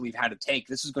steps that we've had to take.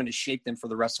 This is going to shape them for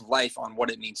the rest of life on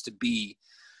what it means to be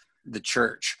the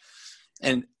church.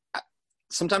 And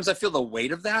sometimes I feel the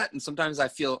weight of that, and sometimes I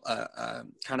feel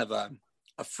kind of a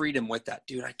freedom with that.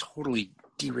 Dude, I totally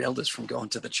derailed us from going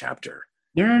to the chapter.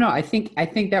 No. I think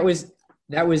that was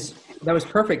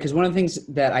perfect, because one of the things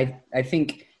that I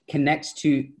think connects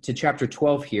to chapter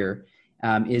 12 here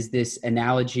is this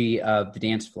analogy of the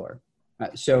dance floor.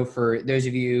 So for those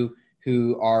of you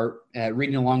who are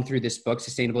reading along through this book,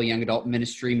 Sustainable Young Adult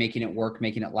Ministry, Making It Work,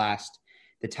 Making It Last,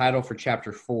 the title for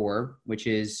chapter 12,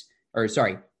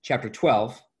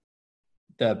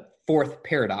 the 4th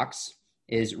paradox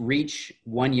is reach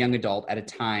one young adult at a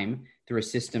time through a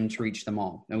system to reach them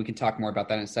all. And we can talk more about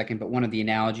that in a second, but one of the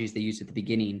analogies they use at the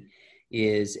beginning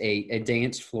is a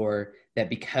dance floor that,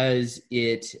 because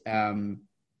it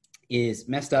is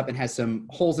messed up and has some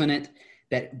holes in it,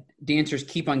 that dancers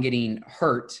keep on getting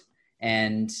hurt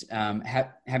and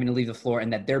having to leave the floor,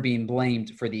 and that they're being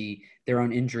blamed for their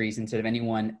own injuries instead of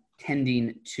anyone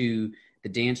tending to the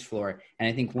dance floor. And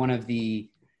I think in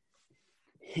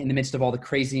the midst of all the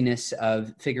craziness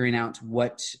of figuring out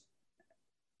what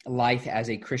life as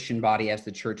a Christian body, as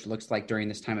the church, looks like during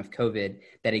this time of COVID,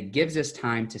 that it gives us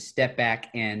time to step back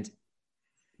and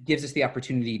gives us the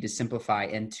opportunity to simplify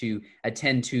and to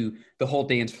attend to the whole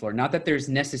dance floor. Not that there's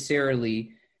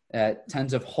necessarily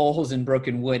tons of holes and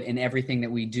broken wood in everything that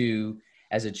we do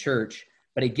as a church,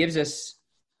 but it gives us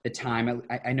the time.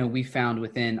 I know we found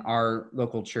within our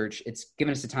local church, it's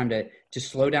given us the time to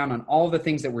slow down on all the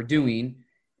things that we're doing.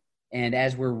 And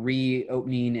as we're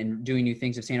reopening and doing new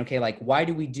things, of saying, okay, like, why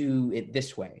do we do it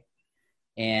this way?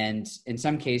 And in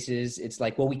some cases, it's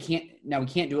like, well, we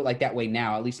can't do it like that way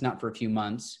now, at least not for a few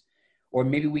months. Or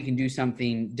maybe we can do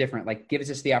something different. Like, gives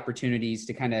us the opportunities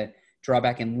to kind of draw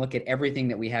back and look at everything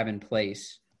that we have in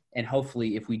place. And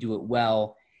hopefully, if we do it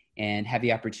well and have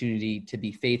the opportunity to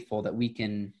be faithful, that we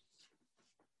can,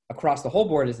 across the whole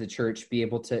board as the church, be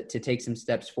able to take some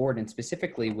steps forward. And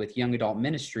specifically with young adult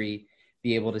ministry,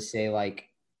 be able to say, like,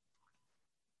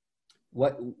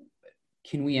 what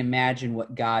can we imagine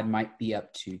what God might be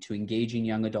up to engaging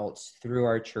young adults through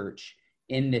our church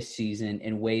in this season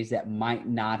in ways that might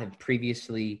not have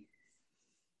previously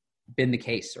been the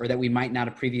case, or that we might not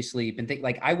have previously been thinking.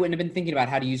 Like, I wouldn't have been thinking about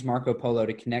how to use Marco Polo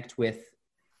to connect with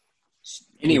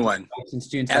anyone and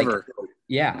students ever. Like,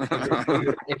 yeah.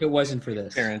 if it wasn't for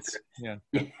this. Parents. Yeah.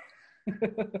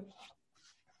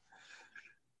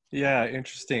 Yeah.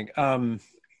 Interesting.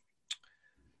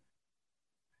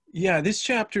 This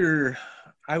chapter,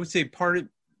 I would say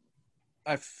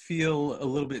I feel a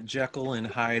little bit Jekyll and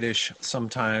Hyde-ish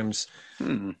sometimes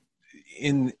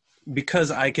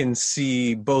because I can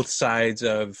see both sides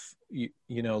of,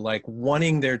 like,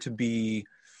 wanting there to be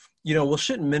well,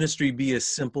 shouldn't ministry be as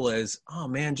simple as, oh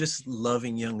man, just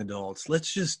loving young adults?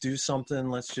 Let's just do something.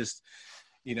 Let's just,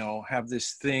 have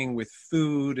this thing with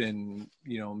food and,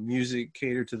 music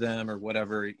catered to them or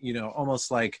whatever,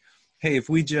 almost like, hey, if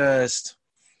we just,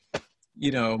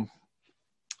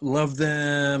 love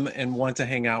them and want to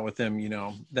hang out with them,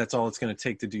 that's all it's going to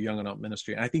take to do young adult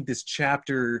ministry. And I think this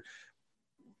chapter,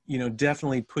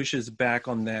 definitely pushes back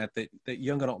on that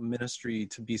young adult ministry,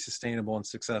 to be sustainable and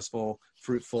successful,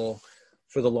 fruitful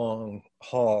for the long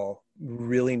haul,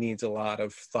 really needs a lot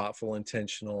of thoughtful,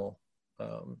 intentional,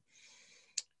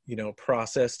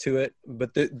 process to it.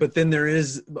 But then there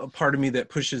is a part of me that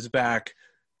pushes back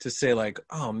to say, like,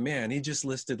 oh man, he just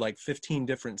listed like 15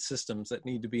 different systems that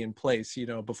need to be in place,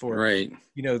 before, right,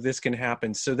 this can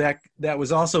happen. So that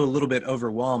was also a little bit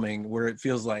overwhelming, where it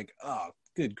feels like, oh,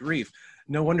 good grief.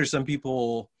 No wonder some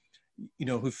people,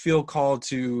 who feel called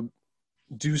to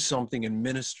do something in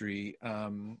ministry,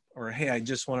 or, hey, I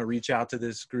just want to reach out to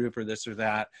this group or this or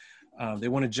that. They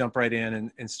want to jump right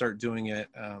in and start doing it.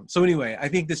 So anyway, I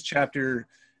think this chapter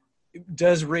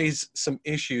does raise some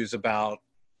issues about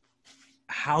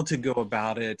how to go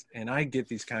about it. And I get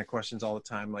these kind of questions all the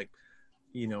time, like,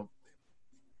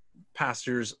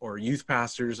 pastors or youth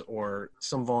pastors or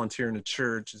some volunteer in a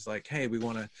church is like, hey, we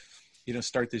want to,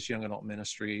 start this young adult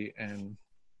ministry, and,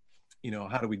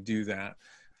 how do we do that?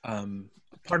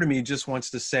 Part of me just wants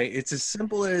to say it's as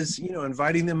simple as,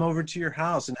 inviting them over to your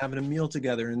house and having a meal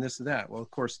together and this and that. Well,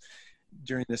 of course,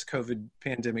 during this COVID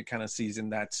pandemic kind of season,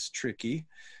 that's tricky.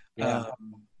 Yeah.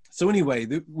 So anyway,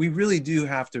 we really do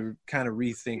have to kind of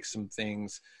rethink some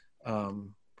things.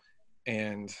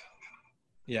 And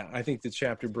yeah, I think the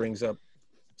chapter brings up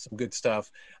some good stuff.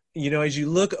 As you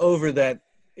look over that,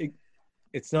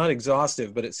 it's not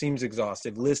exhaustive, but it seems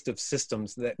exhaustive list of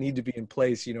systems that need to be in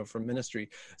place, for ministry.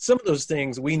 Some of those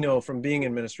things we know from being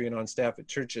in ministry and on staff at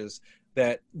churches,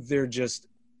 that they're just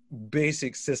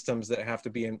basic systems that have to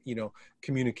be in,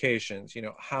 communications,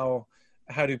 how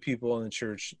do people in the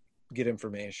church get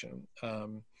information,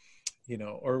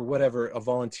 or whatever, a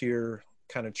volunteer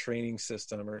kind of training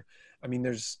system, or,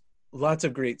 there's lots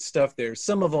of great stuff there.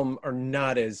 Some of them are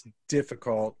not as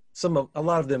difficult. A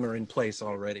lot of them are in place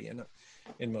already. And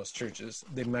in most churches,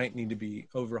 they might need to be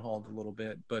overhauled a little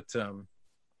bit, but I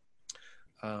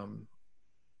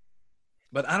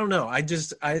don't know.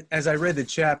 As I read the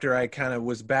chapter, I kind of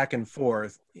was back and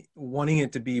forth, wanting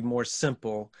it to be more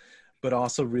simple, but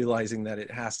also realizing that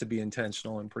it has to be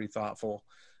intentional and pretty thoughtful,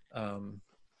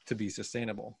 to be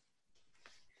sustainable.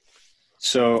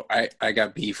 So I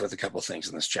got beef with a couple things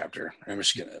in this chapter. I'm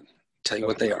just going to tell you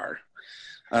what they are.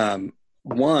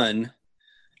 One,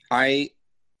 I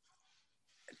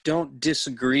don't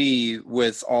disagree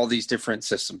with all these different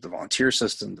systems, the volunteer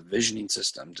system, the visioning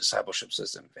system, discipleship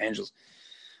system, evangelism.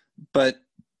 But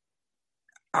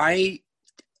I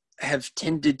have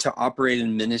tended to operate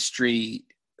in ministry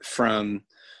from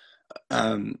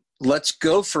let's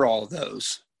go for all of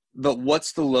those, but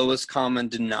what's the lowest common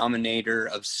denominator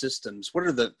of systems? What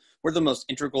are the most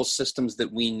integral systems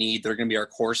that we need that are going to be our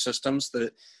core systems,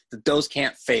 that those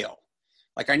can't fail?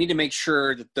 Like, I need to make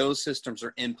sure that those systems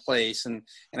are in place. And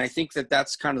I think that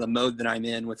that's kind of the mode that I'm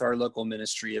in with our local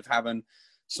ministry, of having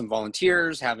some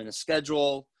volunteers, having a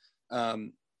schedule.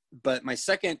 But my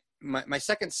second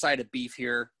side of beef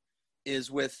here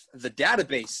is with the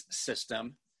database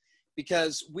system,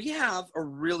 because we have a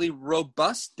really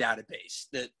robust database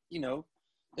that,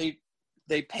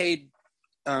 they paid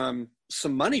some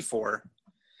money for.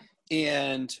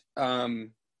 And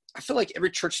I feel like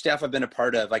every church staff I've been a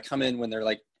part of, I come in when they're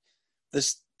like,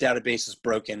 this database is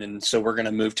broken, and so we're going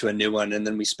to move to a new one. And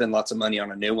then we spend lots of money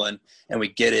on a new one and we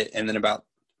get it. And then about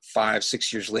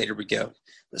 5-6 years later, we go,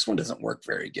 this one doesn't work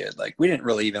very good. Like, we didn't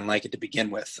really even like it to begin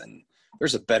with. And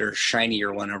there's a better,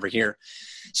 shinier one over here.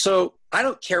 So I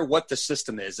don't care what the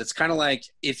system is. It's kind of like,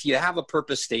 if you have a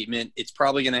purpose statement, it's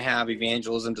probably going to have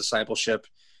evangelism, discipleship,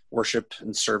 worship,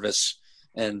 and service,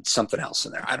 and something else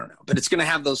in there. I don't know, but it's going to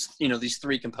have those, these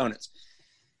three components.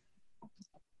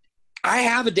 I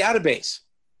have a database.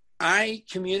 I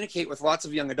communicate with lots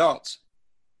of young adults.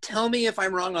 Tell me if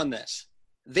I'm wrong on this.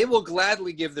 They will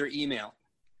gladly give their email,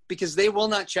 because they will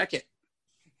not check it.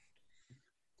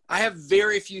 I have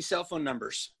very few cell phone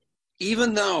numbers,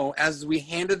 even though as we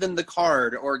handed them the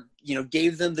card or,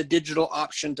 gave them the digital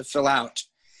option to fill out,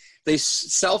 they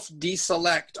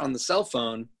self-deselect on the cell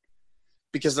phone,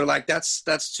 because they're like, that's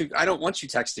too, I don't want you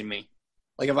texting me.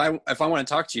 Like, if I want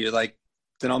to talk to you, like,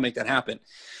 then I'll make that happen.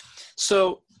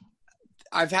 So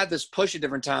I've had this push at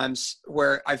different times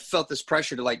where I've felt this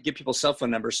pressure to, like, give people cell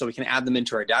phone numbers so we can add them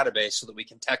into our database so that we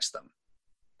can text them.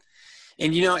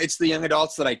 And, it's the young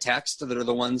adults that I text that are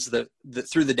the ones that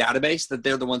through the database, that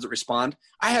they're the ones that respond.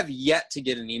 I have yet to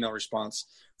get an email response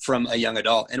from a young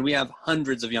adult, and we have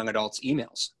hundreds of young adults'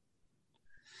 emails.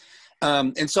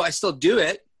 And so I still do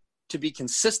it to be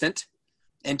consistent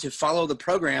and to follow the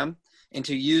program and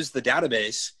to use the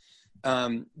database.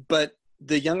 But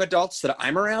the young adults that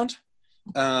I'm around,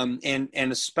 and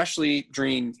especially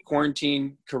during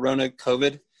quarantine, Corona,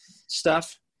 COVID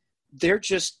stuff, they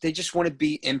just want to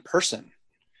be in person,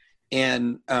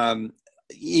 and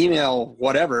email,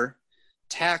 whatever,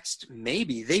 text,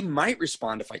 maybe they might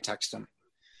respond if I text them.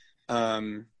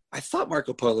 I thought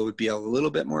Marco Polo would be a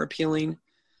little bit more appealing.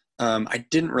 I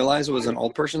didn't realize it was an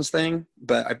old person's thing,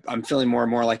 but I'm feeling more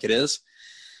and more like it is.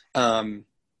 So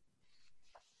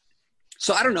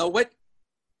I don't know what.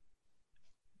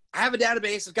 I have a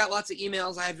database. I've got lots of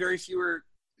emails. I have very fewer,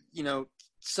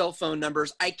 cell phone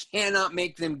numbers. I cannot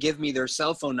make them give me their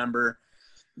cell phone number,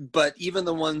 but even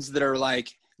the ones that are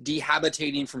like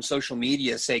dehabitating from social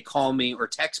media say call me or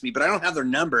text me, but I don't have their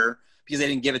number because they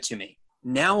didn't give it to me.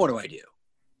 Now what do I do?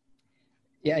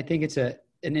 Yeah, I think it's an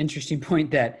interesting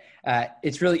point that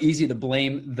it's really easy to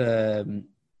blame the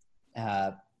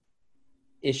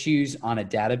issues on a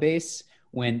database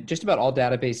when just about all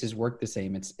databases work the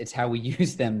same. It's how we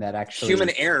use them that actually human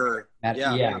error.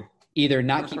 Yeah. Either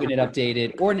not keeping it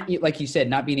updated or, like you said,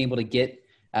 not being able to get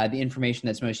the information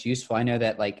that's most useful. I know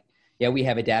that we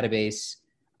have a database.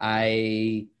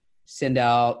 I send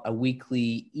out a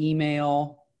weekly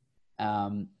email,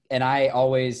 and I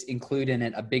always include in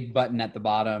it a big button at the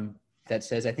bottom that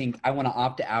says, I think I want to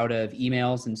opt out of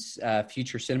emails and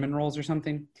future cinnamon rolls or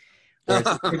something.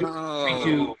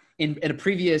 Ritu, in a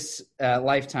previous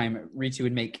lifetime, Ritu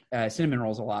would make cinnamon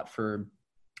rolls a lot for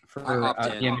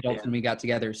young adults when we got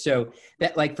together. So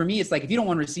that, for me, it's if you don't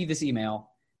want to receive this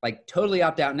email, totally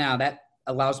opt out now. That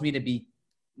allows me to be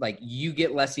you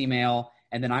get less email,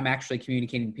 and then I'm actually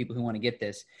communicating to people who want to get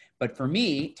this. But for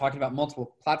me, talking about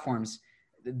multiple platforms,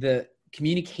 the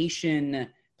communication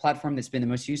platform that's been the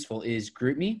most useful is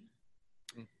GroupMe,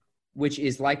 which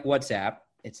is like WhatsApp.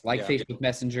 It's like Facebook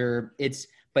Messenger. It's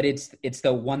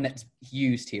the one that's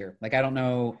used here. I don't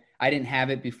know. I didn't have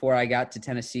it before I got to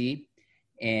Tennessee,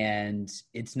 and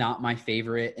it's not my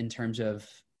favorite in terms of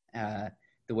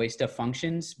the way stuff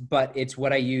functions, but it's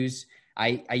what I use.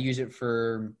 I use it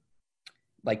for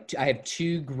I have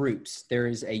two groups.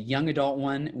 There's a young adult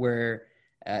one where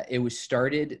it was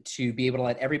started to be able to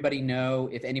let everybody know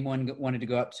if anyone wanted to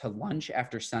go up to lunch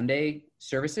after Sunday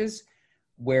services,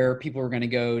 where people were going to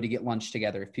go to get lunch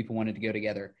together if people wanted to go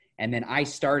together. And then I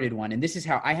started one, and this is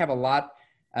how I have a lot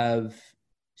of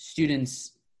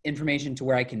students' information to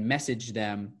where I can message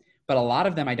them, but a lot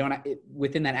of them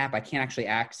within that app, I can't actually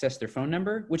access their phone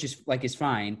number, which is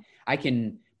fine.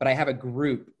 But I have a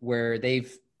group where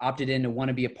they've opted in to want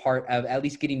to be a part of at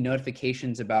least getting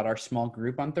notifications about our small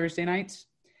group on Thursday nights.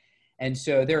 And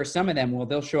so there are some of them,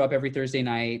 they'll show up every Thursday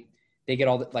night. They get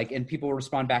all the, and people will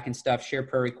respond back and stuff, share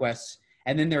prayer requests.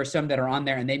 And then there are some that are on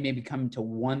there and they maybe come to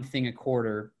one thing a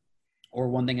quarter or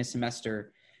one thing a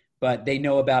semester, but they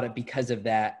know about it because of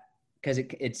that, because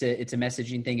it's a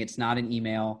messaging thing. It's not an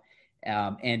email.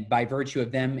 And by virtue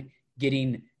of them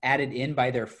getting added in by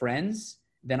their friends,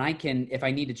 then I can, if I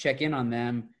need to check in on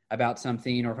them about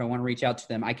something, or if I want to reach out to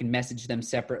them, I can message them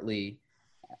separately,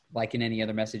 like in any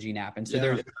other messaging app. And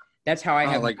so that's how I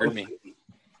have.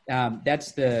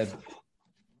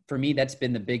 For me, that's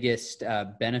been the biggest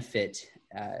benefit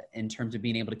in terms of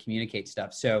being able to communicate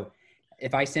stuff. So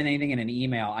if I send anything in an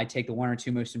email, I take the one or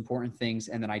two most important things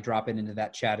and then I drop it into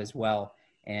that chat as well,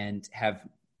 and have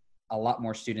a lot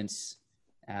more students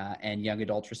and young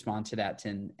adults respond to that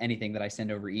than anything that I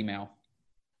send over email.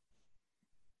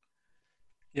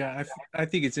 Yeah, I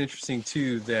think it's interesting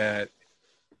too that,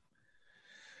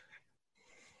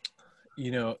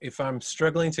 if I'm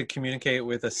struggling to communicate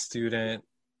with a student,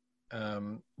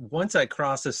 once I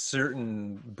cross a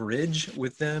certain bridge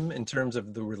with them in terms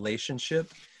of the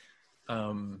relationship,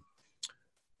 we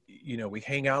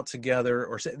hang out together,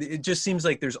 or it just seems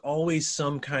like there's always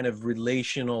some kind of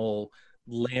relational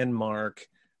landmark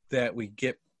that we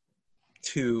get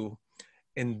to,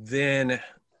 and then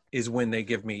is when they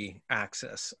give me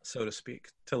access, so to speak,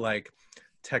 to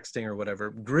texting or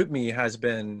whatever. GroupMe has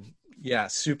been,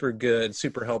 super good,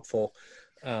 super helpful.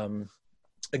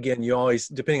 Again, you always,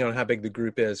 depending on how big the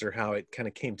group is or how it kind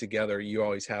of came together, you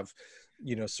always have,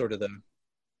 sort of the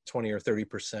 20 or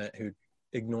 30% who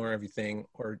ignore everything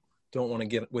or don't want to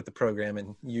get with the program,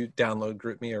 and you download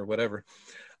GroupMe or whatever.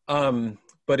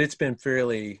 But it's been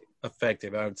fairly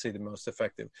effective. I would say the most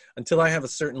effective until I have a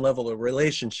certain level of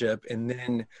relationship, and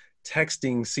then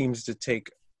texting seems to take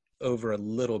over a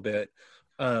little bit.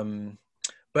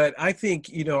 But I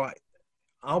think,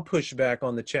 I'll push back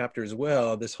on the chapter as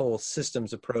well, this whole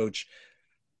systems approach,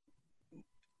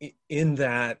 in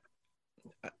that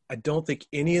I don't think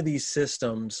any of these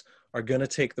systems are going to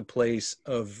take the place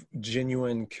of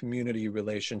genuine community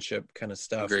relationship kind of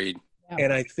stuff. Agreed.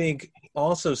 And I think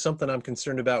also something I'm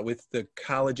concerned about with the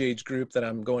college age group that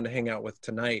I'm going to hang out with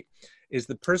tonight is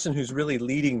the person who's really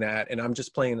leading that, and I'm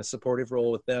just playing a supportive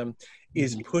role with them,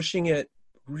 is pushing it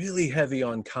really heavy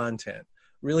on content,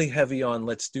 really heavy on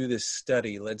let's do this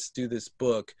study, let's do this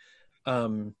book.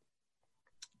 And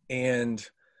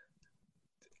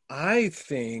I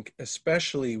think,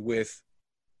 especially with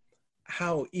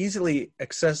how easily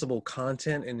accessible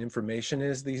content and information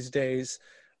is these days,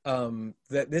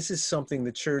 that this is something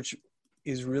the church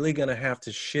is really going to have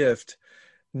to shift.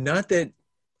 Not that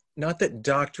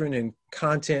doctrine and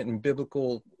content and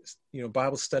biblical,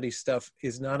 Bible study stuff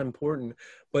is not important,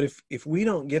 but if we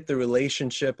don't get the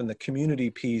relationship and the community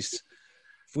piece,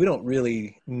 if we don't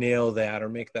really nail that or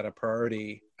make that a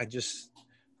priority, I just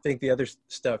think the other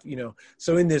stuff,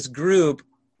 so in this group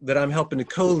that I'm helping to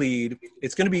co-lead,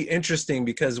 it's going to be interesting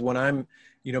because when I'm,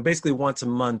 basically once a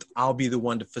month, I'll be the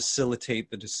one to facilitate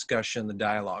the discussion, the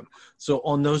dialogue. So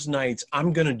on those nights,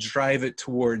 I'm going to drive it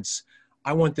towards,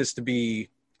 I want this to be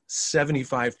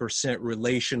 75%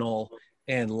 relational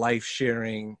and life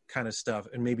sharing kind of stuff,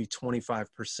 and maybe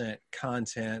 25%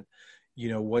 content.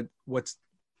 What's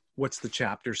the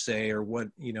chapter say, or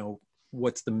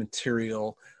what's the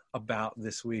material about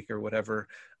this week or whatever.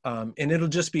 And it'll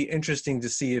just be interesting to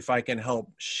see if I can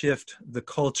help shift the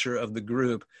culture of the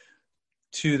group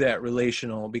to that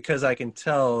relational, because I can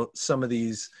tell some of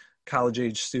these college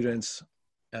age students,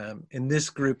 in this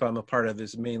group I'm a part of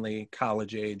is mainly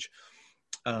college age,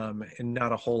 and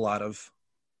not a whole lot of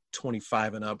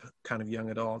 25 and up kind of young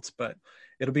adults, but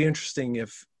it'll be interesting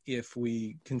if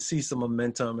we can see some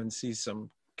momentum and see some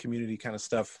community kind of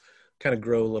stuff kind of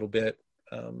grow a little bit.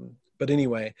 But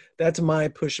anyway, that's my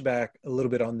pushback a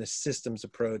little bit on this systems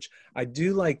approach. I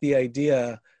do like the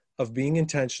idea of being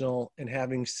intentional and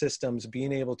having systems,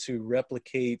 being able to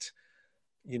replicate,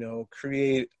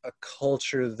 create a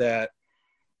culture that,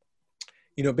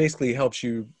 basically helps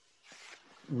you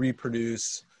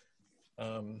reproduce,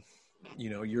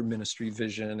 your ministry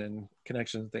vision and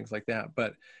connections and things like that.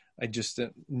 But I just,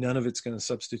 none of it's going to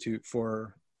substitute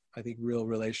for, I think, real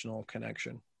relational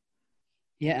connection.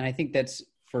 Yeah. And I think that's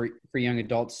for young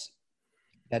adults,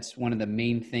 that's one of the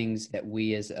main things that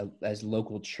we as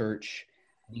local church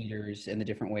leaders and the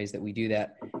different ways that we do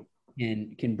that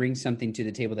can bring something to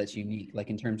the table that's unique, like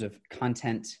in terms of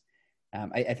content.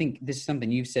 I think this is something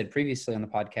you've said previously on the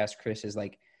podcast, Chris, is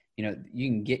like, you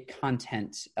can get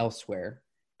content elsewhere,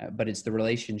 but it's the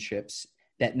relationships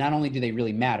that not only do they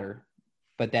really matter,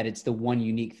 but that it's the one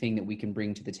unique thing that we can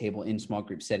bring to the table in small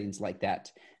group settings like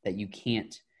that you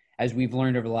can't, as we've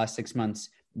learned over the last 6 months,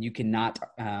 you cannot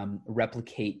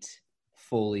replicate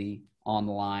fully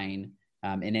online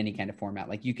in any kind of format.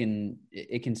 Like it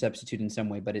can substitute in some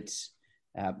way, but it's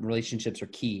relationships are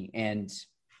key. And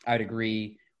I'd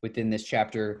agree within this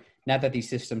chapter, not that these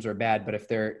systems are bad, but if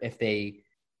they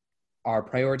are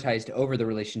prioritized over the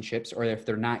relationships, or if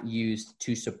they're not used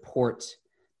to support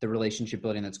the relationship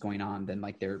building that's going on, then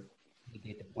like they're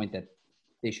at the point that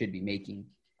they should be making.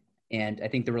 And I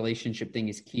think the relationship thing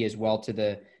is key as well to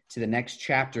the next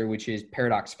chapter, which is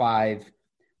Paradox 5,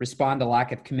 respond to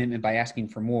lack of commitment by asking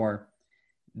for more.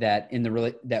 That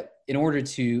in order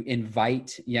to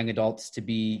invite young adults to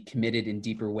be committed in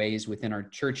deeper ways within our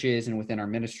churches and within our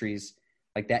ministries,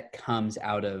 like that comes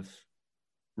out of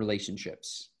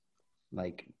relationships.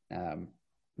 Like,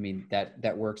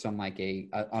 that works on like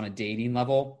on a dating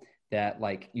level, that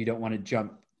like you don't want to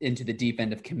jump into the deep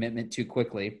end of commitment too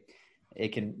quickly. It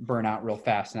can burn out real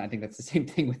fast. And I think that's the same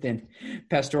thing within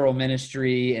pastoral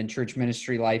ministry and church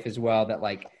ministry life as well, that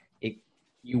like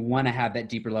you want to have that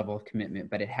deeper level of commitment,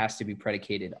 but it has to be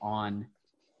predicated on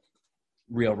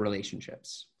real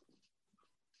relationships.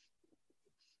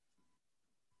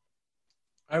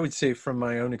 I would say from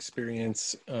my own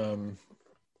experience,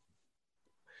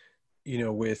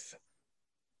 with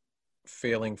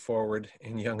failing forward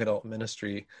in young adult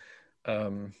ministry,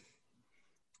 I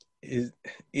think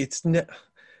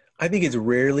it's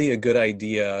rarely a good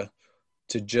idea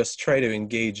to just try to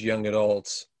engage young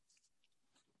adults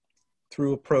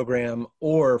through a program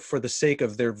or for the sake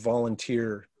of their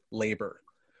volunteer labor.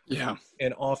 Yeah.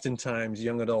 And oftentimes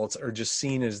young adults are just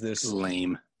seen as this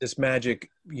magic,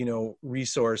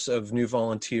 resource of new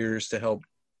volunteers to help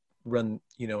run,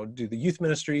 do the youth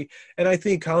ministry. And I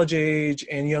think college age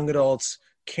and young adults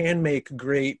can make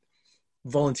great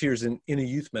volunteers in a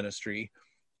youth ministry.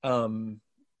 But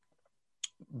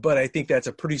I think that's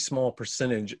a pretty small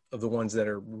percentage of the ones that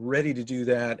are ready to do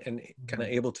that and kind of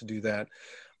able to do that.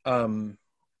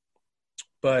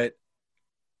 But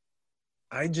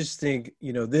I just think,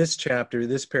 this chapter,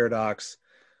 this paradox,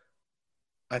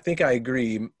 I think I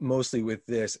agree mostly with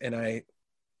this. And I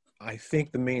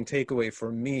think the main takeaway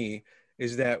for me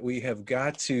is that we have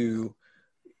got to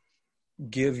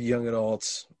give young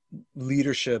adults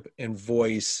leadership and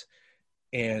voice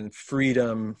and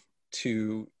freedom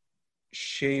to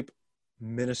shape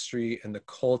ministry and the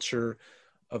culture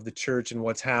of the church and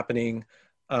what's happening.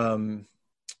 And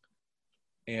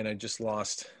I just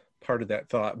lost part of that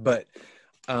thought, but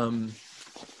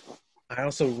I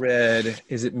also read,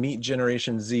 is it Meet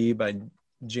Generation Z by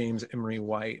James Emery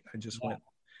White? I just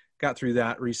got through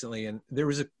that recently, and there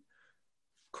was a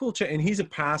cool chat, and he's a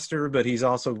pastor, but he's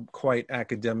also quite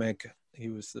academic. He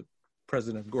was the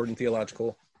president of Gordon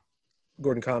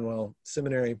Conwell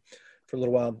Seminary for a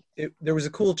little while. There was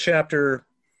a cool chapter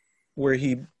where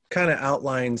he kind of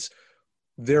outlines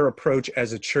their approach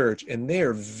as a church, and they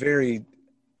are very,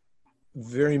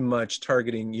 very much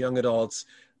targeting young adults,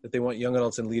 that they want young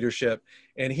adults in leadership.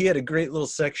 And he had a great little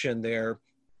section there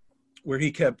where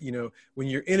he kept, when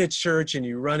you're in a church and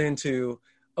you run into,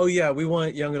 oh yeah, we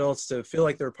want young adults to feel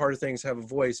like they're a part of things, have a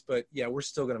voice, but yeah, we're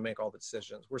still going to make all the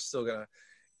decisions. We're still going to,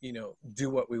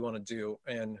 do what we want to do.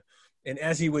 And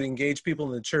as he would engage people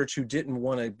in the church who didn't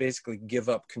want to basically give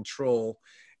up control,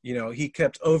 he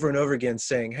kept over and over again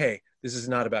saying, hey, this is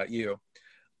not about you.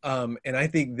 And I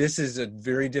think this is a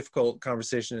very difficult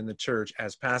conversation in the church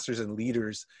as pastors and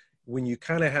leaders, when you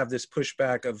kind of have this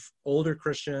pushback of older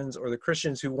Christians or the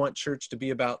Christians who want church to be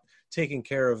about taking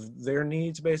care of their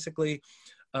needs, basically,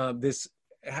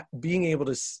 being able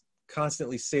to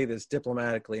constantly say this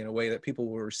diplomatically in a way that people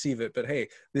will receive it. But hey,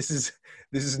 this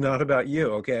is not about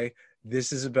you. Okay.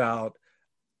 This is about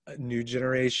a new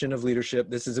generation of leadership.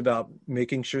 This is about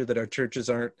making sure that our churches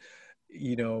aren't,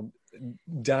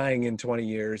 dying in 20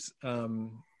 years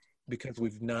because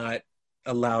we've not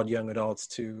allowed young adults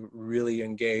to really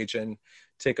engage and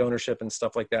take ownership and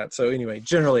stuff like that. So anyway,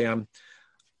 generally I'm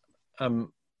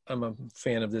a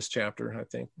fan of this chapter, I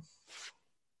think.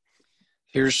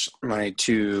 Here's my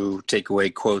 2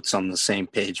 takeaway quotes on the same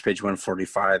page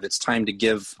 145. It's time to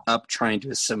give up trying to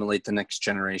assimilate the next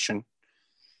generation.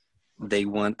 They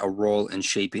want a role in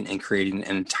shaping and creating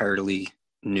an entirely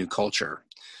new culture.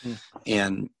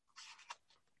 And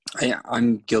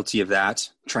I'm guilty of that,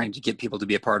 trying to get people to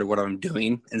be a part of what I'm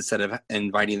doing instead of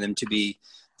inviting them to be,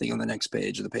 I think on the next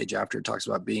page or the page after, it talks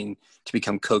about to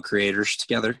become co-creators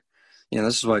together.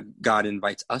 This is what God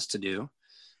invites us to do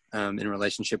in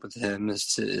relationship with him,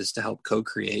 is to help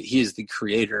co-create. He is the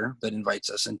creator, but invites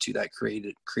us into that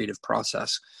creative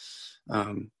process.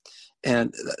 And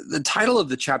the title of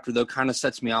the chapter, though, kind of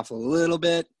sets me off a little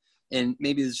bit, and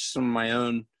maybe it's some of my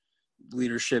own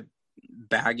leadership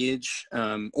baggage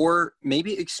or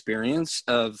maybe experience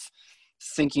of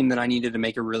thinking that I needed to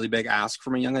make a really big ask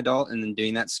from a young adult, and then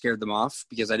doing that scared them off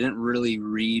because I didn't really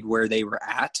read where they were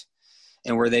at.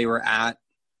 And where they were at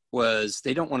was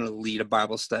they don't want to lead a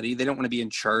Bible study. They don't want to be in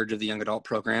charge of the young adult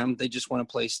program. They just want a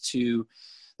place to,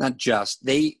 not just,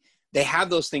 they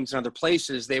have those things in other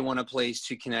places. They want a place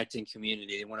to connect in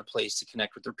community. They want a place to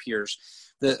connect with their peers.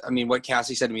 What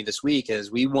Cassie said to me this week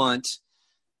is, we want,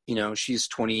 she's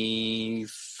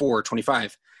 24,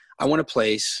 25. I want a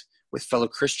place with fellow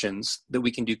Christians that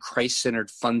we can do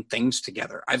Christ-centered fun things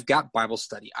together. I've got Bible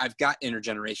study. I've got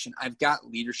intergeneration. I've got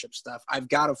leadership stuff. I've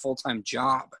got a full-time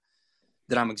job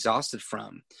that I'm exhausted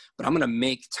from, but I'm going to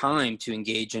make time to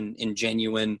engage in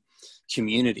genuine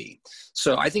community.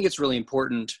 So I think it's really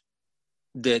important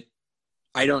that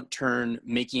I don't turn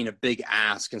making a big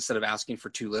ask instead of asking for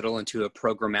too little into a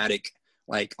programmatic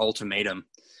ultimatum.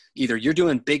 Either you're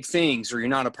doing big things or you're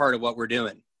not a part of what we're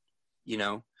doing.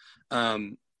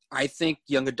 I think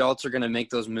young adults are going to make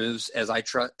those moves as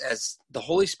the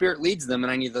Holy Spirit leads them.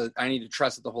 And I need to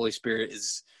trust that the Holy Spirit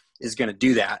is going to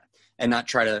do that, and not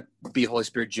try to be Holy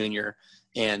Spirit Junior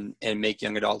and make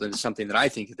young adult into something that I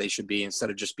think that they should be, instead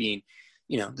of just being,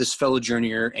 this fellow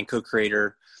journeyer and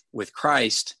co-creator with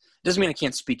Christ. It doesn't mean I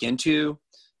can't speak into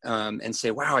and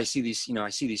say, wow, I see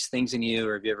these things in you,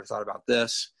 or have you ever thought about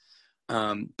this?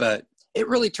 But it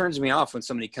really turns me off when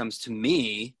somebody comes to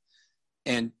me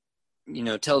and,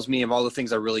 tells me of all the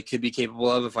things I really could be capable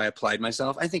of if I applied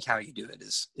myself. I think how you do it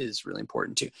is really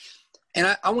important too.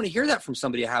 And I want to hear that from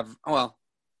somebody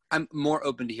I'm more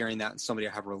open to hearing that than somebody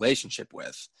I have a relationship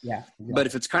with. Yeah. Exactly. But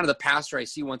if it's kind of the pastor I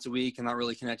see once a week and not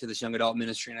really connect to this young adult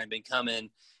ministry, and I've been coming,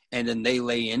 and then they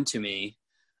lay into me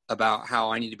about how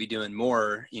I need to be doing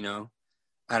more, I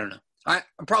don't know.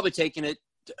 I'm probably taking it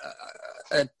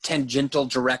a tangential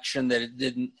direction that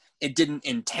it didn't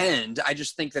intend. I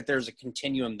just think that there's a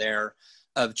continuum there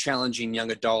of challenging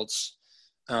young adults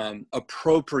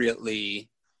appropriately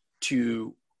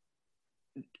to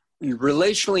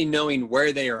relationally knowing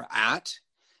where they are at,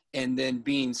 and then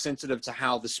being sensitive to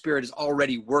how the Spirit is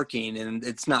already working. And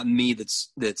it's not me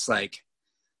that's like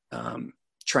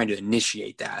trying to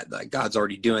initiate that. Like, God's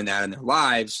already doing that in their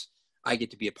lives. I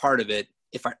get to be a part of it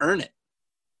if I earn it.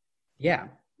 Yeah.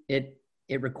 It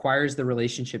requires the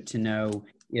relationship to know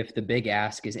if the big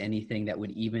ask is anything that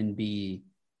would even be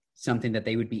something that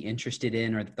they would be interested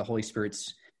in, or that the Holy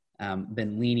Spirit's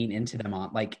been leaning into them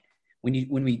on. Like, when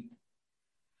we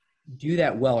do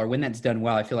that well, or when that's done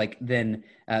well, I feel like then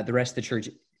the rest of the church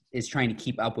is trying to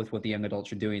keep up with what the young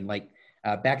adults are doing. Like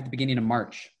back at the beginning of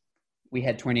March, we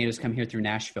had tornadoes come here through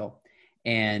Nashville,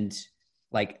 and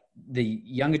like the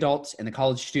young adults and the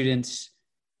college students,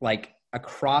 like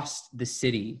across the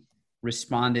city,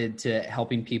 responded to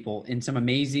helping people in some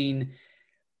amazing,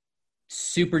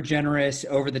 super generous,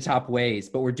 over the top ways,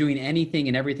 but were doing anything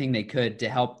and everything they could to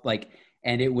help. Like,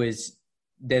 and it was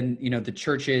then, the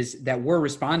churches that were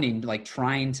responding, like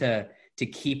trying to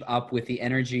keep up with the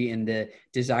energy and the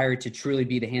desire to truly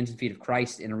be the hands and feet of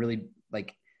Christ in a really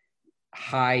like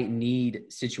high need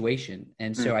situation.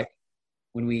 And so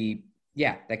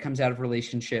that comes out of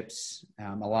relationships.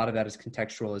 A lot of that is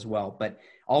contextual as well, but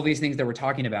all these things that we're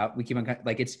talking about, we keep on,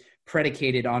 like, it's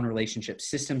predicated on relationships.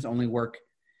 Systems only work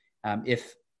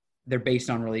if they're based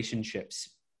on relationships.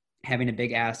 Having a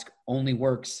big ask only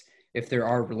works if there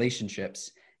are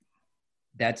relationships.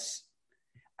 That's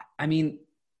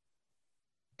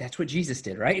what Jesus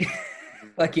did, right?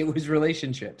 Like, it was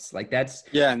relationships. Like, that's.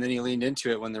 Yeah. And then he leaned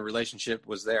into it when the relationship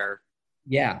was there.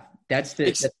 Yeah. That's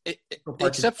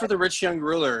except for the rich young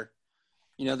ruler,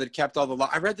 that kept all the law.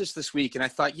 I read this week, and I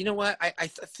thought, you know what? I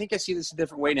think I see this a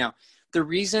different way now. The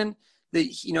reason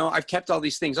that, I've kept all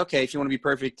these things. Okay, if you want to be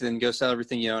perfect, then go sell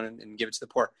everything you own and give it to the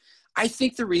poor. I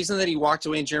think the reason that he walked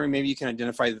away, and Jeremy, maybe you can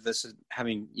identify this as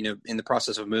having, in the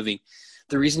process of moving,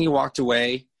 the reason he walked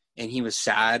away and he was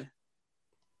sad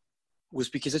was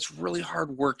because it's really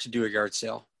hard work to do a yard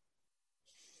sale.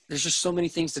 There's just so many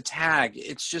things to tag.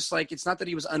 It's just like, it's not that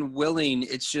he was unwilling.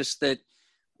 It's just that,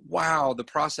 wow, the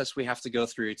process we have to go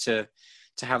through to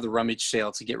have the rummage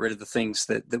sale, to get rid of the things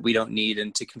that we don't need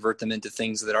and to convert them into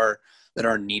things that are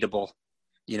needable,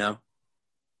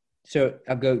 So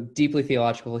I'll go deeply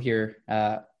theological here.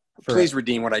 Please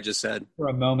redeem what I just said for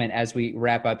a moment as we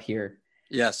wrap up here.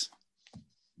 Yes.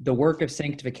 The work of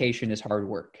sanctification is hard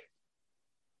work.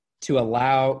 To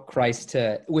allow Christ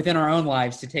to, within our own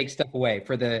lives, to take stuff away,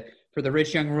 for the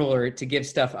rich young ruler to give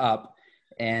stuff up,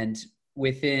 and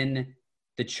within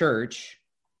the church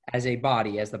as a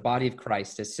body, as the body of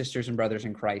Christ, as sisters and brothers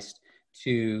in Christ,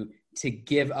 to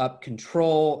give up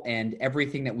control and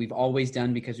everything that we've always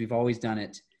done because we've always done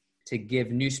it, to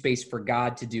give new space for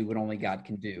God to do what only God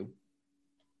can do.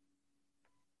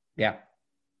 Yeah.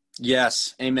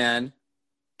 Yes. Amen.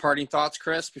 Parting thoughts,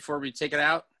 Chris, before we take it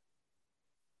out?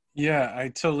 Yeah, I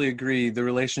totally agree. The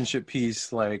relationship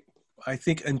piece, like, I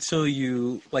think until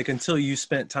you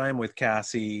spent time with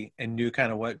Cassie and knew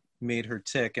kind of what made her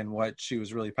tick and what she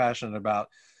was really passionate about,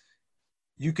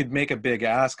 you could make a big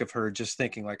ask of her just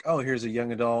thinking like, oh, here's a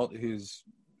young adult who's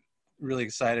really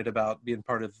excited about being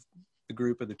part of the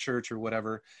group of the church or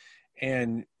whatever.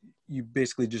 And you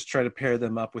basically just try to pair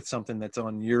them up with something that's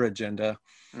on your agenda.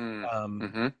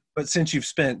 But since you've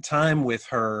spent time with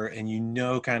her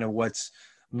and kind of what's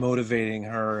motivating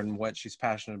her and what she's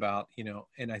passionate about,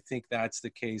 and I think that's the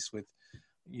case with,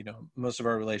 most of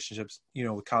our relationships,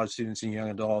 with college students and young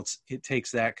adults. It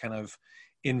takes that kind of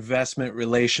investment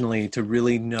relationally to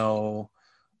really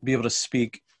be able to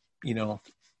speak,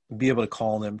 be able to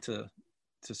call them to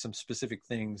some specific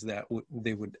things that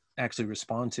they would actually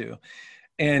respond to.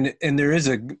 And there is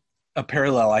a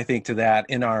parallel, I think, to that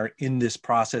in this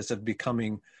process of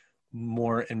becoming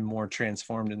more and more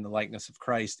transformed in the likeness of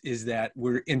Christ, is that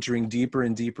we're entering deeper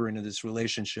and deeper into this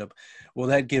relationship. Well,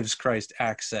 that gives Christ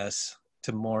access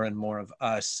to more and more of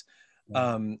us.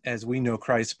 As we know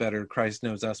Christ better, Christ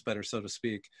knows us better, so to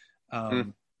speak.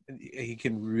 He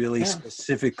can really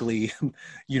specifically,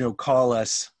 call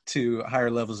us to higher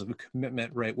levels of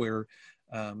commitment right where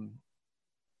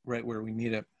we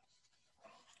need it.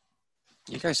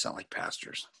 You guys sound like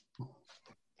pastors.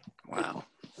 Wow.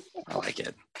 I like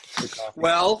it.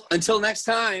 Well, until next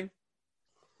time.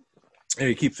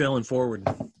 Hey, keep failing forward.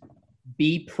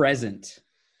 Be present.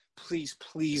 Please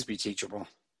be teachable.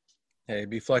 Hey,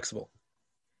 be flexible.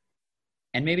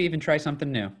 And maybe even try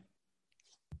something new.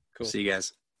 Cool. See you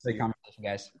guys. Great conversation,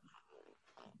 guys.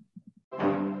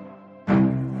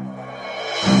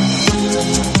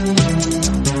 Bye.